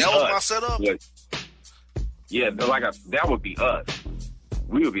 that would be us. Was my setup. Yeah, that would be us.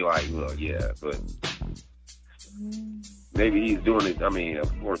 We would be like, well, yeah, but maybe he's doing it. I mean,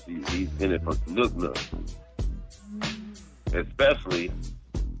 of course, he's in it for look. Especially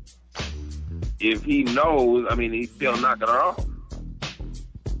if he knows, I mean, he's still knocking her off.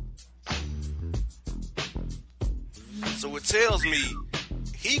 So it tells me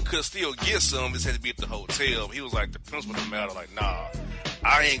he could still get some. This had to be at the hotel. He was like, the principal of the matter, like, nah,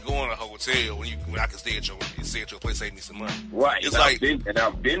 I ain't going to a hotel when I can stay at your place, save me some money. Right. It's I've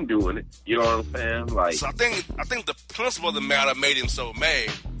been doing it. You know what I'm saying? Like, so I think the principal of the matter made him so mad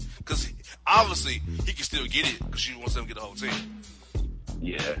because obviously he can still get it because she wants him to get a hotel.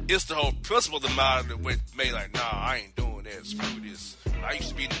 Yeah. It's the whole principal of the matter that made like, nah, I ain't doing that. Screw this. I used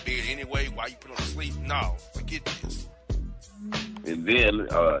to be in the bed anyway. Why you put on to sleep? No, forget this. And then,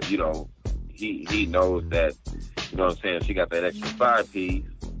 you know, he knows that, you know what I'm saying, she got that extra side piece.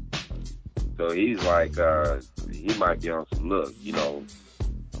 So he's like, he might be on some look, you know,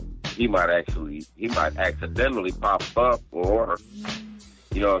 he might accidentally pop up, or,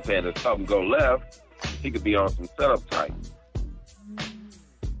 you know what I'm saying, if something go left, he could be on some setup type.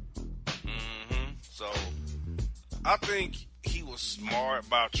 Mm-hmm. So I think he was smart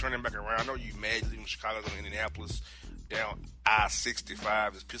about turning back around. I know you mad leaving Chicago to Indianapolis down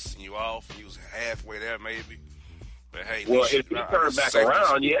I-65 is pissing you off. He was halfway there, maybe. But hey, well, if he turned back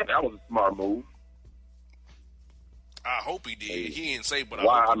around, yeah, that was a smart move. I hope he did. Hey, he didn't say, but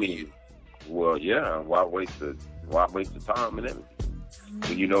I hope he did. Well, yeah. Why waste the time and everything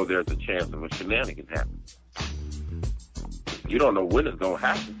when you know there's a chance of a shenanigan happening? You don't know when it's gonna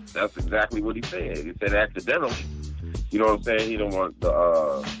happen. That's exactly what he said. He said accidentally. You know what I'm saying? He don't want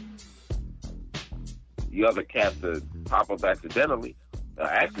the other cat to pop up accidentally. An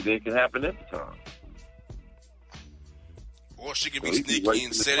accident can happen every time. Or she could be sneaky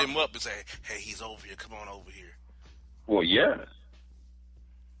and set him up and say, hey, he's over here. Come on over here. Well, yeah.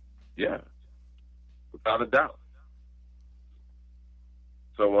 Yeah. Without a doubt.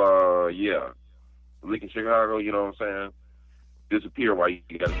 So, yeah. Leak in Chicago, you know what I'm saying? Disappear while you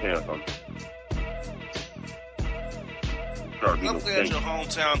got a chance on it. I'm glad your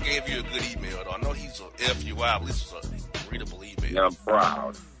hometown gave you a good email, though. I know he's a FUI, but at least it's a readable email. Yeah, I'm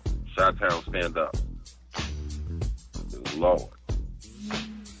proud. Chi-Town, stand up. Lord.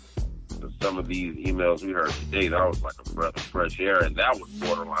 some of these emails we heard today, that was like a breath of fresh air, and that was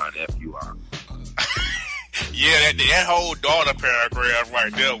borderline FUI. Yeah, that whole daughter paragraph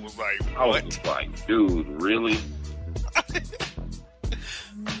right there was like, what? I was just like, dude, really?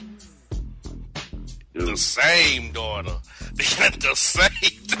 Dude. The same daughter. The same.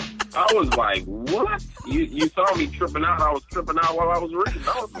 I was like, what? You saw me tripping out. I was tripping out while I was reading.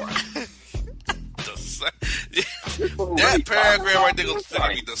 I was like, that paragraph right there was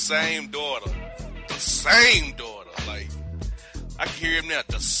telling me the same daughter. The same daughter. Like, I can hear him now.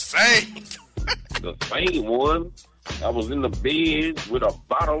 The same. The same one. I was in the bed with a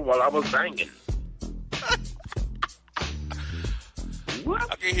bottle while I was banging.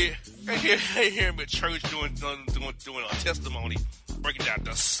 What? I can hear him at church doing a testimony, breaking down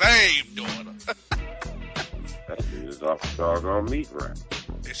the same daughter. That dude is off the doggone meat rack.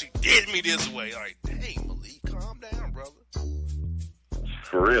 And she did me this way. Like, dang, Malik, calm down, brother.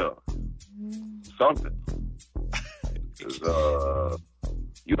 For real. Something. Because,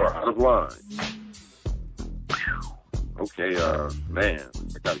 you are out of line. Okay, man,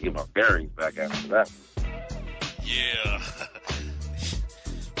 I gotta get my bearings back after that. Yeah.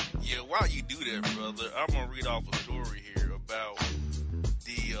 Yeah, while you do that, brother, I'm gonna read off a story here about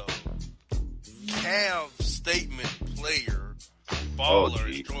the Cavs statement player, baller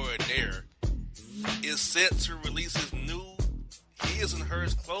extraordinaire, is set to release his and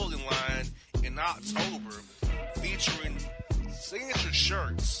hers clothing line in October, featuring signature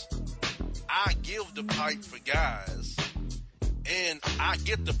shirts, I give the pipe for guys, and I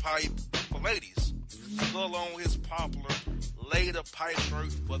get the pipe for ladies, to go along with his popular lay the pipe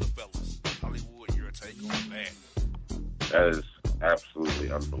shirt for the fellas. Hollywood, your take on that? That is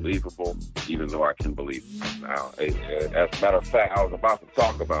absolutely unbelievable, even though I can believe it now. As a matter of fact, I was about to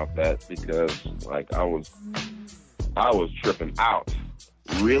talk about that because, like, I was tripping out.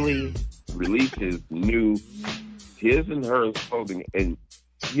 Really release his and hers clothing, and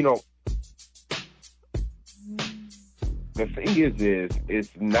you know, the thing is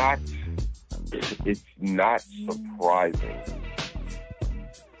it's not surprising,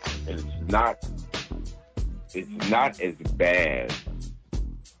 and it's not as bad.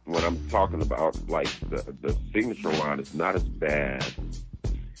 When I'm talking about, like, the signature line, is not as bad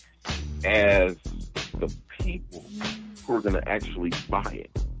as the people who are going to actually buy it.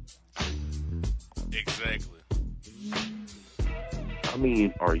 Exactly. I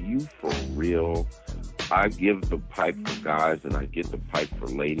mean, are you for real? I give the pipe for guys and I get the pipe for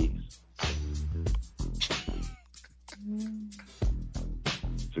ladies.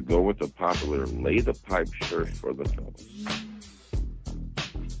 To go with the popular lay the pipe shirt for the fellas.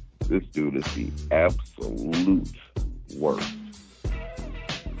 This dude is the absolute worst.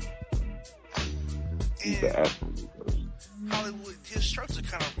 He's the absolute worst. Hollywood, his shirts are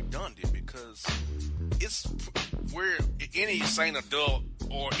kind of redundant because it's where any sane adult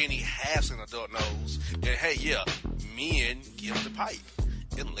or any half-sane adult knows that, hey, yeah, men give the pipe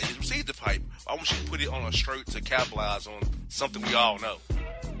and ladies receive the pipe. Why won't you put it on a shirt to capitalize on something we all know?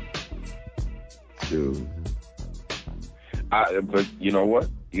 Dude. But you know what?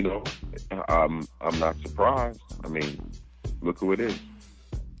 You know, I'm not surprised. I mean, look who it is.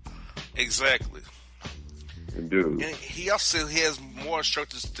 Exactly. Dude. And he also has more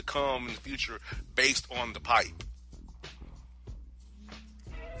shirts to come in the future based on the pipe.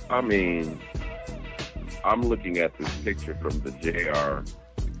 I mean, I'm looking at this picture from the J.R.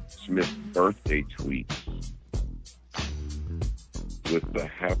 Smith birthday tweet with the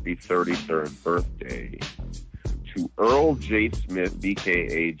happy 33rd birthday to Earl J. Smith,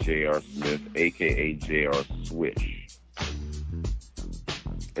 a.k.a. J.R. Smith, a.k.a. J.R. Swish.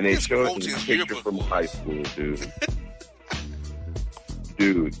 And they showed us this picture from high school, dude.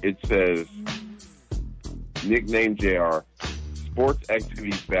 Dude, it says, nickname JR, sports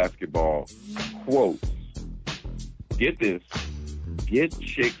activities basketball, quotes, get this, get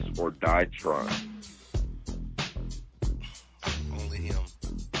chicks or die trying. Only him.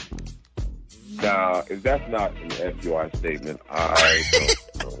 Now, if that's not an FUI statement, I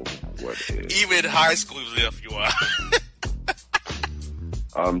don't know what is. Even high school is FUI.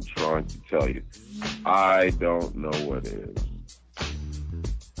 I'm trying to tell you. I don't know what is.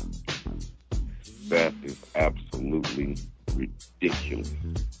 That is absolutely ridiculous.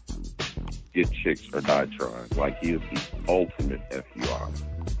 Get chicks or die trying. Like, he is the ultimate FUI.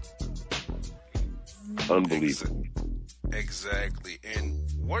 Unbelievable. Exactly. And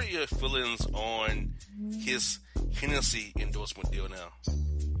what are your feelings on his Hennessy endorsement deal now?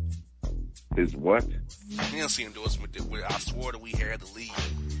 His what? Hennessy endorsement deal. Where I swore that we had the lead.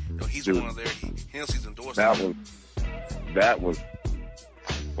 You know, he's one of their Hennessy's endorsement. That was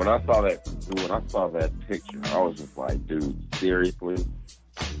when I saw that picture, I was just like, dude, seriously?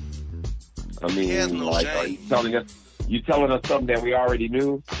 I mean, no like, shame. are you telling us something that we already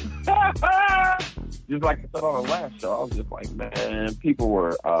knew? Just like I said on the last show, I was just like, man, people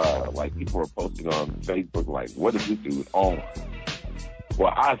were posting on Facebook like, what is this dude on?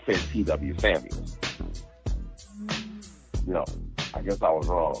 Well, I said T.W. Samuels. No, I guess I was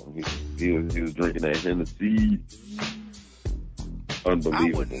wrong. He was drinking that Hennessy.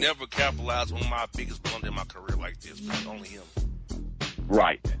 Unbelievable. I would never capitalize on my biggest blunder in my career like this, but only him.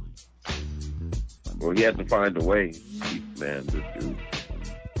 Right. Well, he had to find a way. Man, this dude.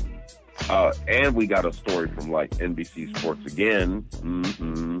 And we got a story from like NBC Sports again.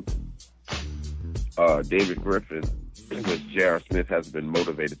 David Griffin says J.R. Smith has been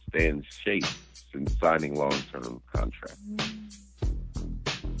motivated to stay in shape since signing long-term contract.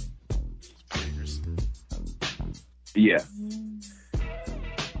 Yeah.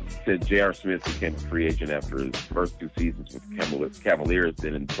 Said J.R. Smith became a free agent after his first two seasons with the Cavaliers.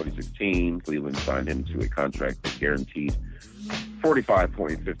 Then in 2016, Cleveland signed him to a contract that guaranteed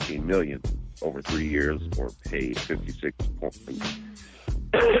 $45.15 million over 3 years, or paid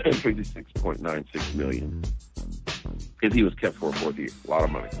 $56.96 million. Because he was kept for a fourth year. A lot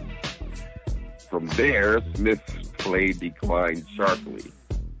of money. From there, Smith's play declined sharply.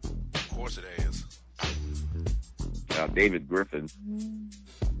 Of course it has. Now, David Griffin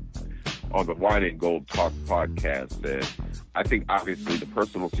on the Wine and Gold Talk podcast said, I think obviously the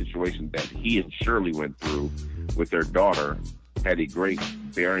personal situation that he and Shirley went through with their daughter had a great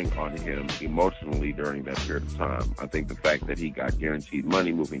bearing on him emotionally during that period of time. I think the fact that he got guaranteed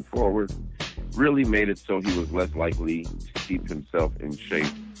money moving forward really made it so he was less likely to keep himself in shape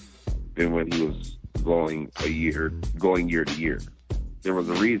than when he was going year to year. There was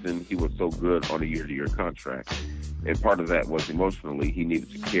a reason he was so good on a year-to-year contract, and part of that was emotionally he needed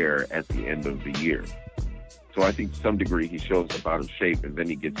to care at the end of the year. So I think to some degree he shows up out of shape, and then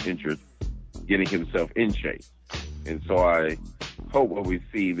he gets injured getting himself in shape. And so I hope what we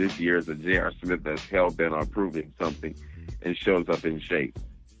see this year is a J.R. Smith that's hell-bent on proving something and shows up in shape.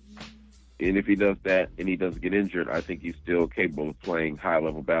 And if he does that and he doesn't get injured, I think he's still capable of playing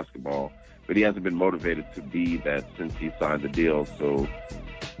high-level basketball. But he hasn't been motivated to be that since he signed the deal. So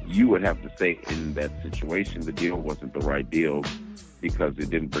you would have to say in that situation, the deal wasn't the right deal because it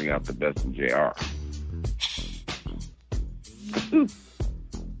didn't bring out the best in JR.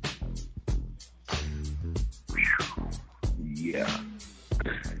 Yeah.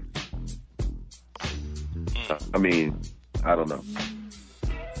 I mean, I don't know.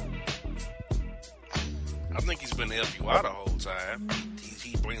 I think he's been the FUI the whole time.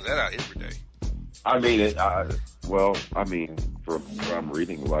 He brings that out every day. I mean, from what I'm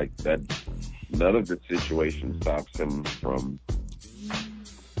reading, like that, none of the situation stops him from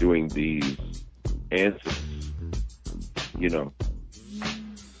doing these answers. You know,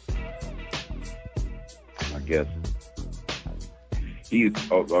 I guess he's,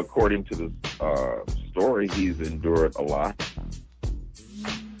 according to the story, he's endured a lot.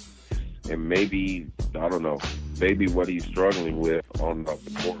 And maybe, I don't know, maybe what he's struggling with on the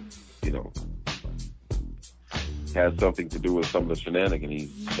court, you know, has something to do with some of the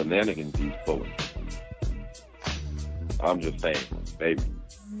shenanigans he's pulling. I'm just saying, maybe.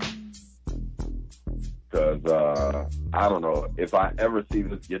 Because, I don't know, if I ever see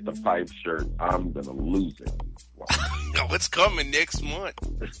this Get the Pipe shirt, I'm going to lose it. Wow. No, it's coming next month.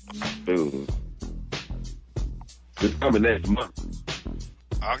 Dude. It's coming next month.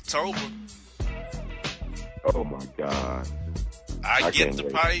 October. Oh, my God. I get the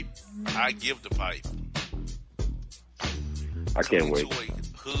pipe. I give the pipe. I can't wait. To a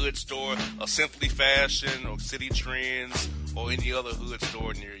hood store, a Simply Fashion, or City Trends, or any other hood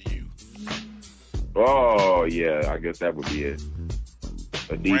store near you. Oh, yeah. I guess that would be it.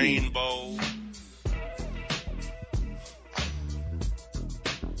 Adidas. Rainbow.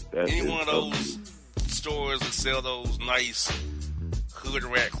 Any one of those stores that sell those nice hood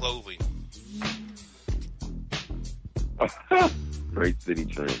rat clothing. Great City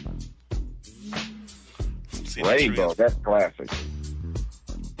Trend. Rainbow, that's classic.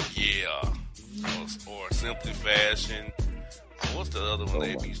 Yeah. Or Simply Fashion. What's the other one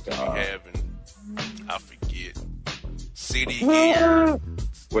they used to be having? I forget. City Gear.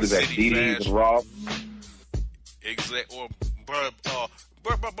 What is that? DD's and Ross? Exactly. Or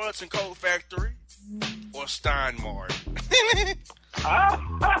Bunch and Coat Factory. Or Steinmart.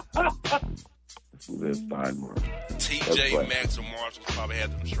 Who's Steinmart? TJ Maxx or Marshalls probably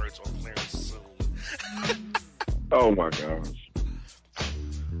have them shirts on clearance soon. Oh my gosh.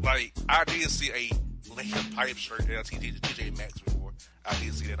 Like, I did see a Laker pipe shirt at TJ Maxx before. I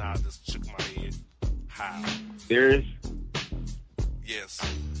did see that. I just shook my head. How? Serious? Yes.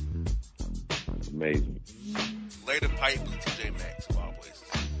 Amazing. Later pipe with TJ Maxx of all places.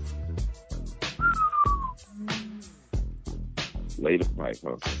 Latest pipe,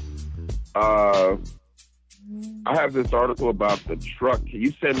 huh? I have this article about the truck. Can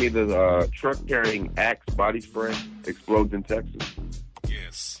you send me the truck carrying Axe body spray explodes in Texas?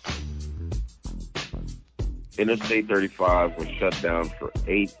 Yes. Interstate 35 was shut down for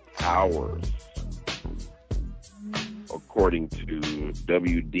 8 hours, according to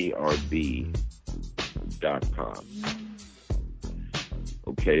WDRB.com.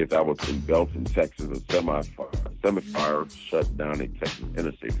 Okay, that was in Belton, Texas. A semi-fire shut down a Texas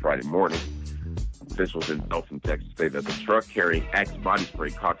interstate Friday morning. Officials in Belton, Texas say that the truck carrying Axe body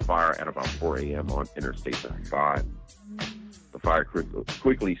spray caught fire at about 4 a.m. on Interstate 35. The fire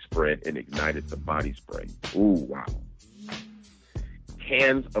quickly spread and ignited the body spray. Ooh, wow.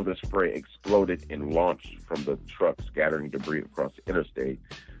 Cans of the spray exploded and launched from the truck, scattering debris across the interstate.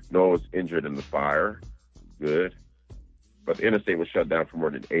 No one was injured in the fire. Good. But the interstate was shut down for more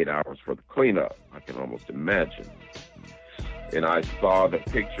than 8 hours for the cleanup. I can almost imagine. And I saw the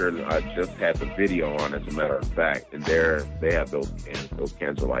picture, and I just had the video on, as a matter of fact. And there, they have those cans. Those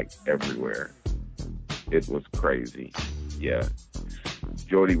cans are like everywhere. It was crazy. Yeah.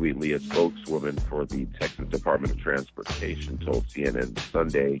 Jody Wheatley, a spokeswoman for the Texas Department of Transportation, told CNN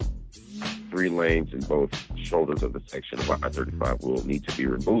Sunday 3 lanes in both shoulders of the section of I-35 will need to be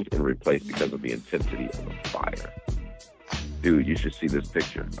removed and replaced because of the intensity of the fire. Dude, you should see this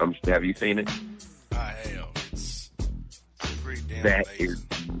picture. Have you seen it? I have. It's pretty damn That amazing.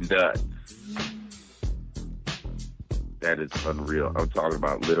 is nuts. That is unreal. I'm talking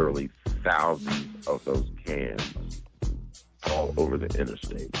about literally thousands of those cans all over the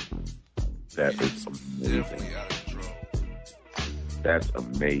interstate. That is amazing. Definitely out of control. That's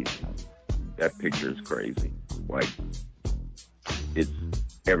amazing. That picture is crazy. Like, it's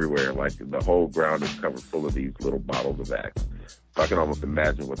everywhere. Like, the whole ground is covered full of these little bottles of Axe. So I can almost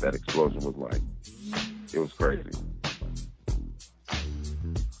imagine what that explosion was like. It was crazy.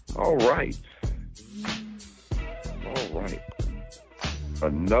 All right.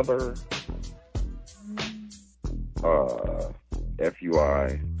 Another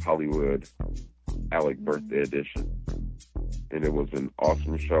FUI Hollywood Alec birthday edition. And it was an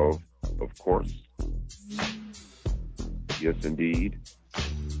awesome show, of course. Yes, indeed.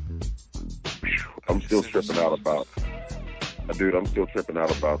 I'm still tripping out about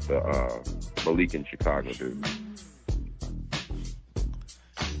the Malik in Chicago, dude.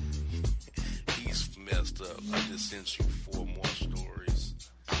 He's messed up. I just sent you 4 more stories.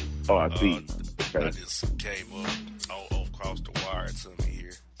 Oh, I see. Okay. I just came up all across the wire to me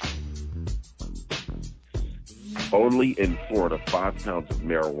here. Only in Florida, 5 pounds of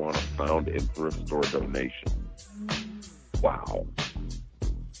marijuana found in thrift store donation. Wow.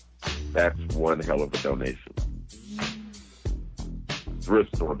 That's one hell of a donation.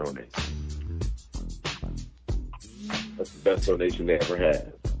 Thrift store donation. That's the best donation they ever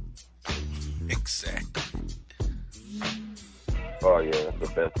had. Exactly. Oh, yeah, that's the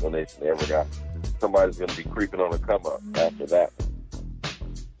best donation they ever got. Somebody's going to be creeping on a come up after that.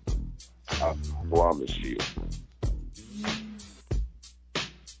 I promise you.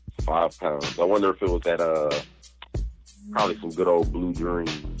 5 pounds. I wonder if it was at probably some good old Blue Dream.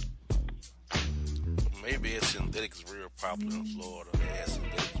 Maybe it's synthetic's real popular in Florida. That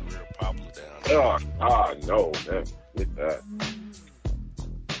synthetic's real popular down there. No, man. Get that.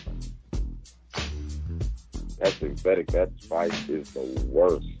 That synthetic, that spice is the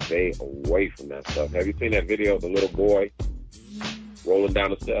worst. Stay away from that stuff. Have you seen that video of the little boy rolling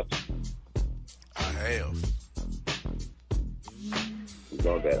down the steps? I have. He's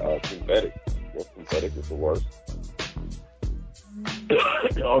on that synthetic. That synthetic is the worst.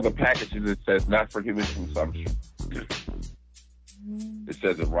 On the packages, it says not for human consumption. It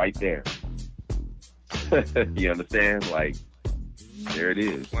says it right there. You understand? Like, there it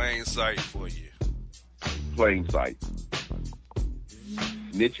is. Plain sight for you. Plain sight.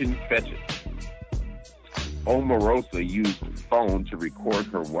 Snitch and fetch it. Omarosa used phone to record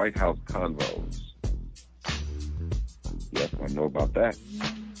her White House convos. Yes, I know about that.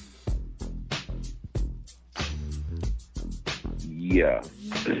 Yeah.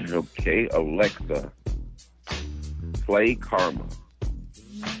 Okay, Alexa. Play Karma.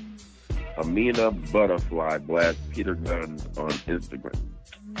 Amina Butterfly blasts Peter Gunn on Instagram.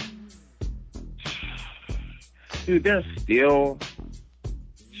 Dude,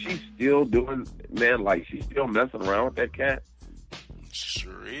 she's still doing, man, like, she's still messing around with that cat.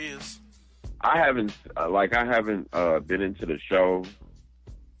 Sure is. I haven't been into the show,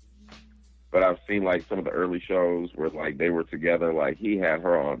 but I've seen like some of the early shows where like they were together. Like he had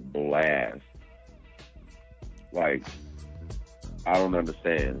her on blast. Like I don't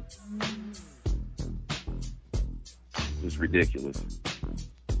understand. It's ridiculous.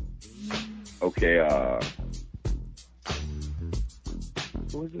 Okay,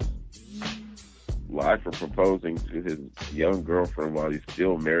 who is this? Live for proposing to his young girlfriend while he's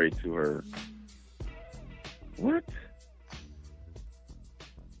still married to her. What?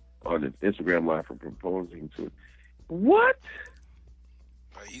 On his Instagram live for proposing to. What?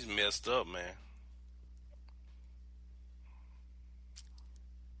 He's messed up, man.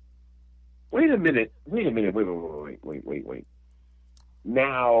 Wait a minute. Wait.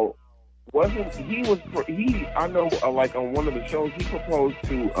 Now, wasn't he I know, like on one of the shows, he proposed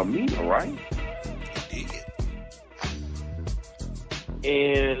to Amina, right? He did.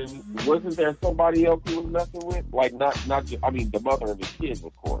 And wasn't there somebody else he was messing with? Like, not just, I mean, the mother of his kids,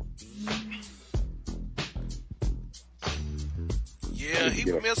 of course. Yeah, he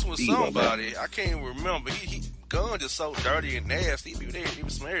was messing with somebody. I can't even remember. He Gun just so dirty and nasty. He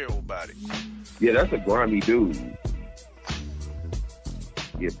was smearing about it. Yeah, that's a grimy dude.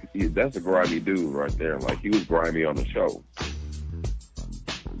 Yeah, that's a grimy dude right there. Like, he was grimy on the show.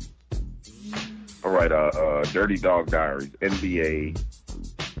 All right, Dirty Dog Diaries, NBA.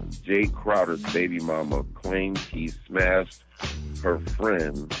 Jay Crowder's baby mama claims he smashed her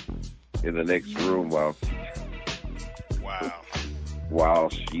friend in the next room while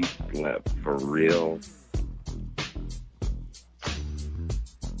she slept. For real?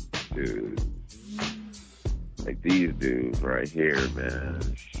 Dude. Like, these dudes right here, man,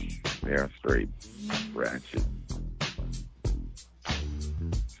 they're straight ratchet.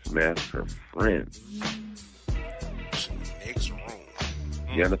 Smashed her friend. Next room.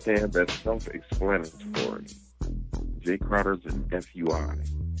 You understand? That's self-explanatory. Jay Crowder's an FUI.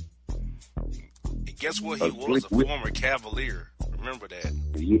 And guess what? He was a former Cavalier. Remember that?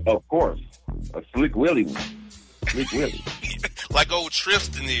 Of course. A slick Willie one. Slick Willie. Like old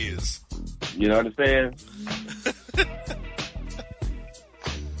Tristan is. You know what I'm saying?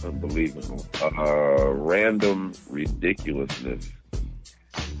 Unbelievable. Random ridiculousness.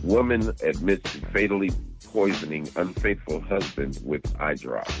 Woman admits to fatally poisoning unfaithful husband with eye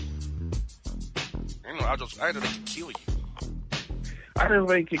drops. I know they could kill you. I didn't know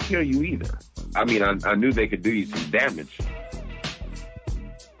they could kill you either. I mean, I knew they could do you some damage.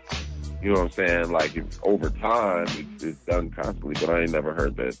 You know what I'm saying? Like, if over time, it's done constantly, but I ain't never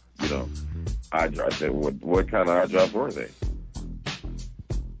heard that, eye drops. What kind of eye drops were they?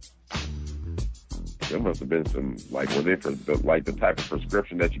 There must have been some, like, were they for the type of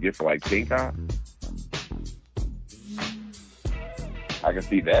prescription that you get for, like, pink eye? I can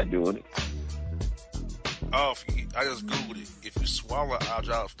see that doing it. Oh, I just Googled it. If you swallow eye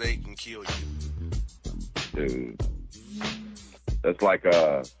drops, they can kill you. Dude. That's like,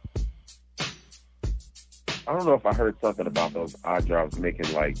 I don't know if I heard something about those eye drops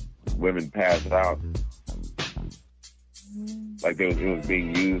making, like, women pass out. Like, it was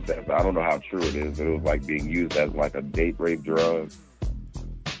being used as, I don't know how true it is, but it was, like, being used as, like, a date rape drug.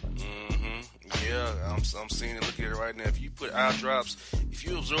 Mm-hmm. Yeah, I'm seeing it, looking at it right now. If you put eye drops, if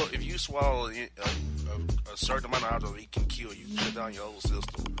you swallow a certain amount of eye drops, it can kill you, shut down your whole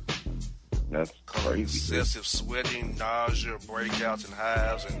system. That's crazy. Excessive sweating, nausea, breakouts, and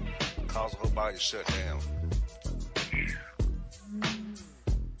hives, and cause the whole body to shut down.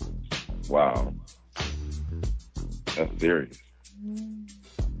 Wow. That's serious.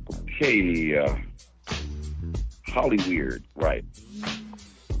 Okay, Holly Weird, right.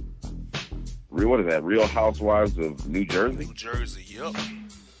 What is that, Real Housewives of New Jersey? New Jersey, yep.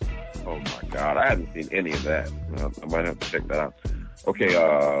 Oh my God, I haven't seen any of that. I might have to check that out. Okay,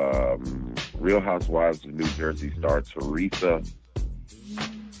 Real Housewives of New Jersey star Teresa.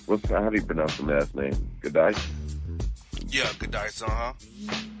 How do you pronounce the last name? Goodice? Yeah, Goodice, uh-huh.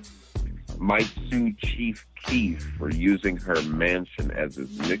 Might sue Chief Keef for using her mansion as his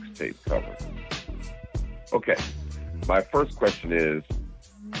mixtape cover. Okay, my first question is,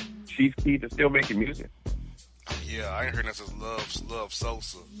 Chief Keef is still making music? Yeah, I ain't heard that since Love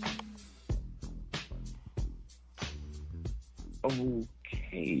Sosa.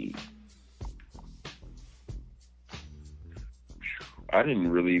 Okay. I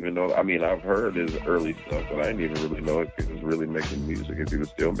didn't really even know. I mean, I've heard his early stuff, but I didn't even really know if he was really making music, if he was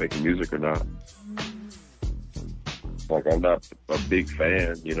still making music or not. Like, I'm not a big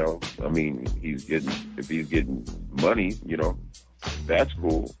fan, I mean, if he's getting money, that's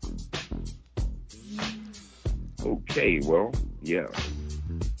cool. Okay, well, yeah.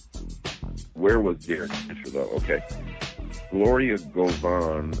 Where was Derek Fisher, though? Okay. Gloria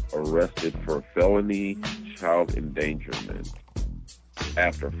Govan arrested for felony child endangerment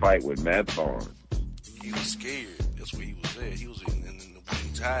after fight with Matt Barnes. He was scared. That's where he was at. He was in the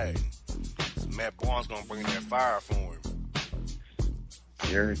weeds hiding. So Matt Barnes gonna bring that fire for him.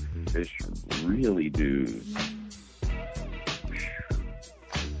 Derek Fisher, really, dude.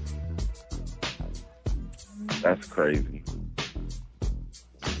 That's crazy.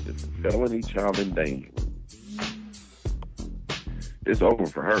 It's a felony child endangerment. It's over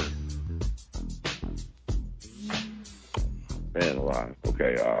for her. Man alive.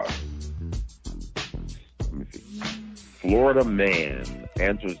 Okay, let me see. Florida man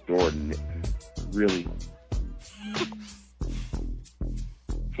answers door. Really?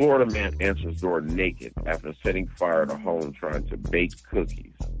 Florida man answers door naked after setting fire to home trying to bake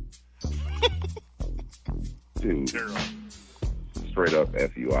cookies. Dude. Terrible. Straight up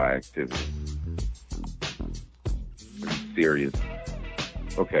FUI activity. Pretty serious.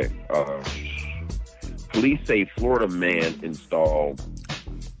 Okay. Police say Florida man installed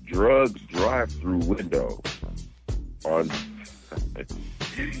drug drive-through window on.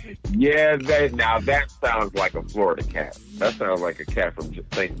 Yeah, that sounds like a Florida cat. That sounds like a cat from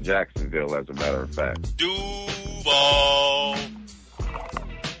St. Jacksonville, as a matter of fact. Duval.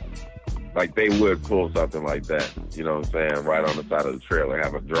 Like they would pull something like that, you know what I'm saying, right on the side of the trailer,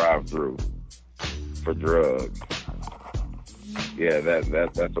 have a drive-through for drugs. Yeah,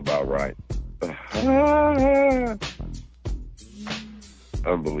 that's about right.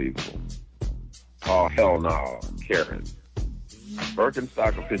 Unbelievable. Oh, hell no, Karen.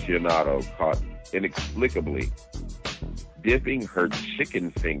 Birkenstock aficionado caught inexplicably dipping her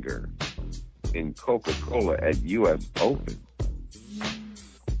chicken finger in Coca-Cola at U.S. Open.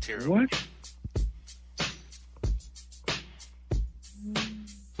 Terrible. What?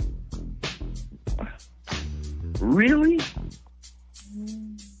 Really?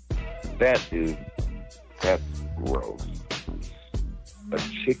 That's gross. A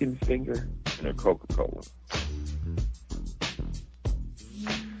chicken finger and a Coca-Cola.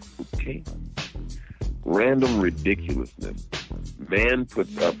 Okay. Random ridiculousness. Man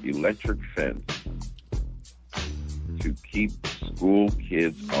puts up electric fence to keep school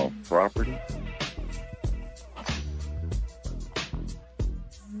kids off property.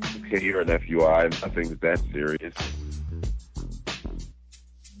 Okay, you're an FUI. Nothing's that serious.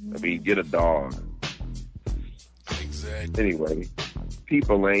 I mean, get a dog. Exactly. Anyway,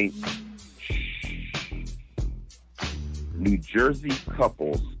 people ain't. New Jersey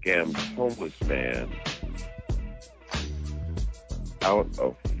couple scams homeless man out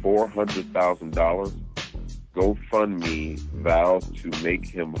of $400,000. GoFundMe vows to make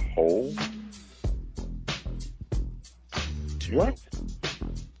him whole. What?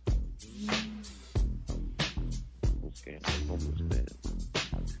 Homeless man.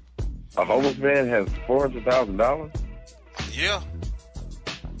 A homeless man has $400,000? Yeah.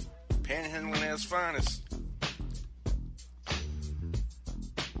 Panhandling at its finest.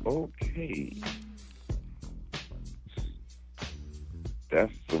 Okay.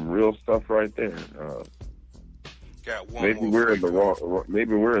 That's some real stuff right there. Got one maybe more we're in the wrong.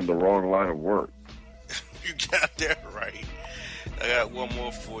 Maybe we're in the wrong line of work. You got that right. I got one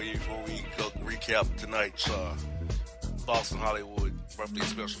more for you before we go recap tonight's Boston Hollywood birthday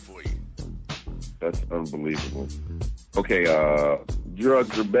special for you. That's unbelievable. Okay,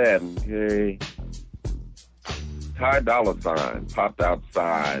 drugs are bad. Okay. Ty Dolla $ign popped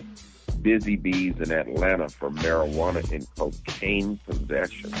outside Busy Bees in Atlanta for marijuana and cocaine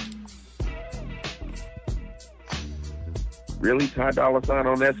possession. Really, Ty Dolla $ign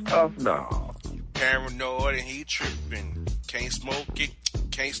on that stuff? No. Paranoid and he tripping. Can't smoke it,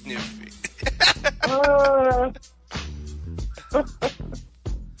 can't sniff it.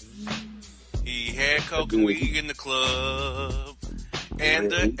 He had coke and weed in the club,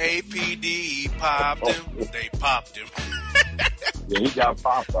 and the APD popped him. They popped him. Yeah, he got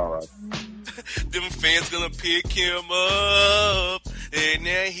popped, all right. Them fans gonna pick him up, and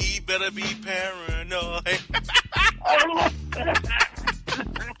now he better be paranoid.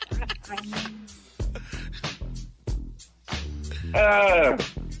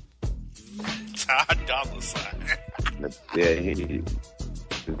 Ty Dolla $ign. Yeah,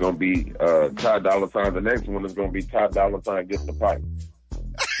 it's gonna be Ty Dolla $ign. The next one is gonna be Ty Dolla $ign gets the pipe.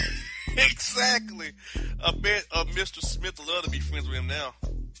 Exactly. I bet Mr. Smith will love to be friends with him now.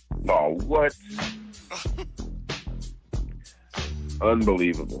 Oh, what?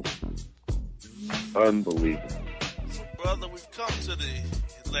 Unbelievable. Unbelievable. So, brother, we've come to the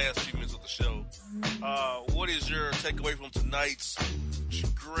last few minutes of the show. What is your takeaway from tonight's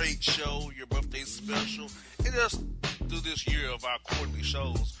great show, your birthday special? And just through this year of our quarterly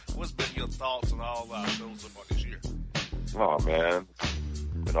shows, what's been your thoughts on all our shows so far this year? Oh, man.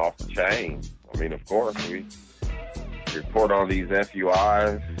 Been off the chain. I mean, of course, we report on these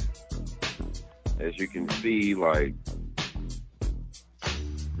FUIs. As you can see, like,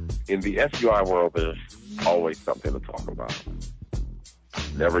 in the FUI world, there's always something to talk about.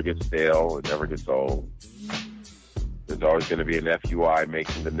 It never gets stale. It never gets old. There's always going to be an FUI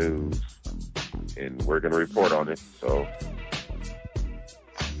making the news, and we're going to report on it. So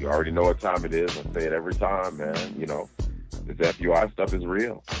you already know what time it is. I say it every time, man. You know, this FUI stuff is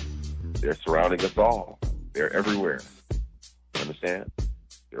real. They're surrounding us all. They're everywhere. Understand?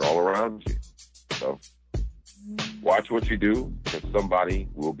 They're all around you. So watch what you do, because somebody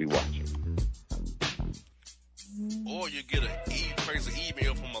will be watching. Or you get a crazy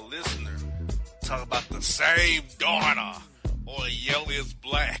email from a listener talk about the same daughter, or yellow is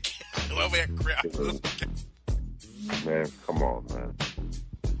black. Whatever that crap is. Man, come on, man.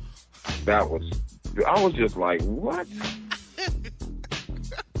 I was just like, what?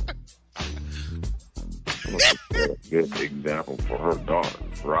 A good example for her daughter,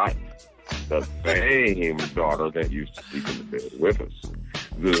 right? The same daughter that used to sleep in the bed with us.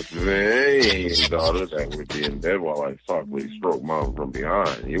 The same daughter that would be in bed while I softly stroke mom from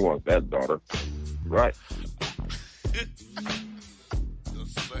behind. He wants that daughter. Right. The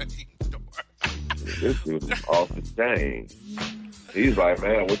same daughter. This dude is off the chain. He's like,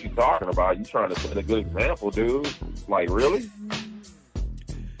 man, what you talking about? You trying to set a good example, dude. Like, really?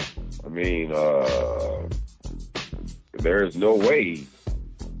 I mean, there is no way.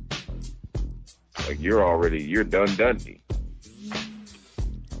 Like, you're done-done-y.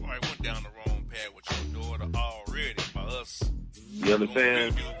 I went down the wrong path with your daughter already by us. You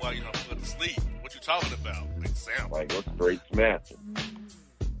understand? While you're not put to sleep. What you talking about? Example. Like, what's straight smashing?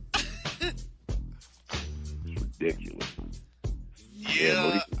 It's ridiculous.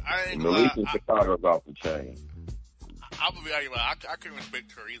 Yeah, I ain't gonna Malik in Chicago's off the chain. I'm gonna be honest, I couldn't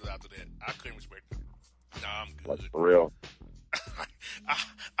respect her either after that. I couldn't respect her. Nah, I'm good. Like, for real.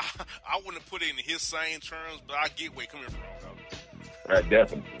 I wouldn't put it in his same terms, but I get where you're coming from, though. Right,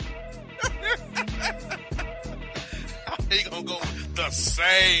 definitely. How you gonna go the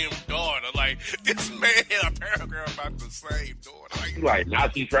same daughter? Like, this man had a paragraph about the same daughter. Like, now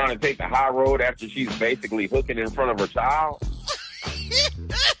she's trying to take the high road after she's basically hooking in front of her child?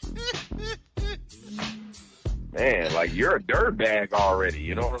 Man, like, you're a dirtbag already,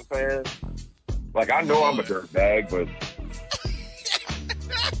 you know what I'm saying? Like, I know I'm a dirtbag, but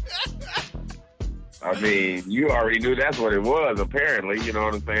I mean, you already knew that's what it was, apparently, you know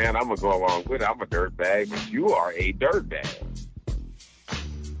what I'm saying? I'm going to go along with it. I'm a dirtbag, but you are a dirtbag.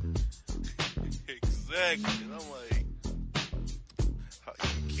 Exactly. And I'm like, are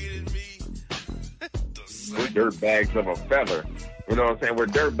you kidding me? We're dirtbags of a feather. You know what I'm saying? We're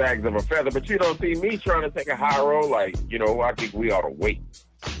dirtbags of a feather, but you don't see me trying to take a high road. Like, you know, I think we ought to wait.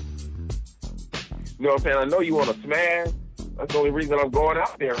 You know what I'm saying? I know you want to smash. That's the only reason I'm going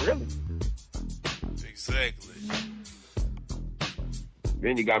out there, really. Exactly.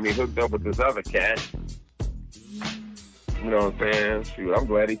 Then you got me hooked up with this other cat. You know what I'm saying? Shoot, I'm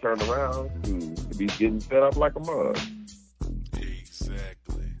glad he turned around to be getting set up like a mug.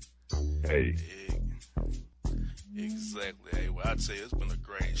 Exactly. Hey. Exactly. Hey, well, I tell you, it's been a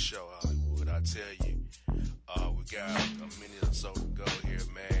great show, Hollywood. I tell you, we got a minute or so to go here,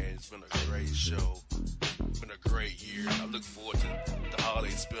 man. It's been a great show. It's been a great year. I look forward to the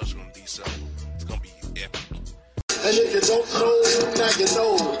holiday special in December. It's gonna be epic. And if you don't know, now you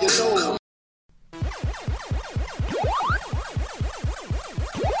know.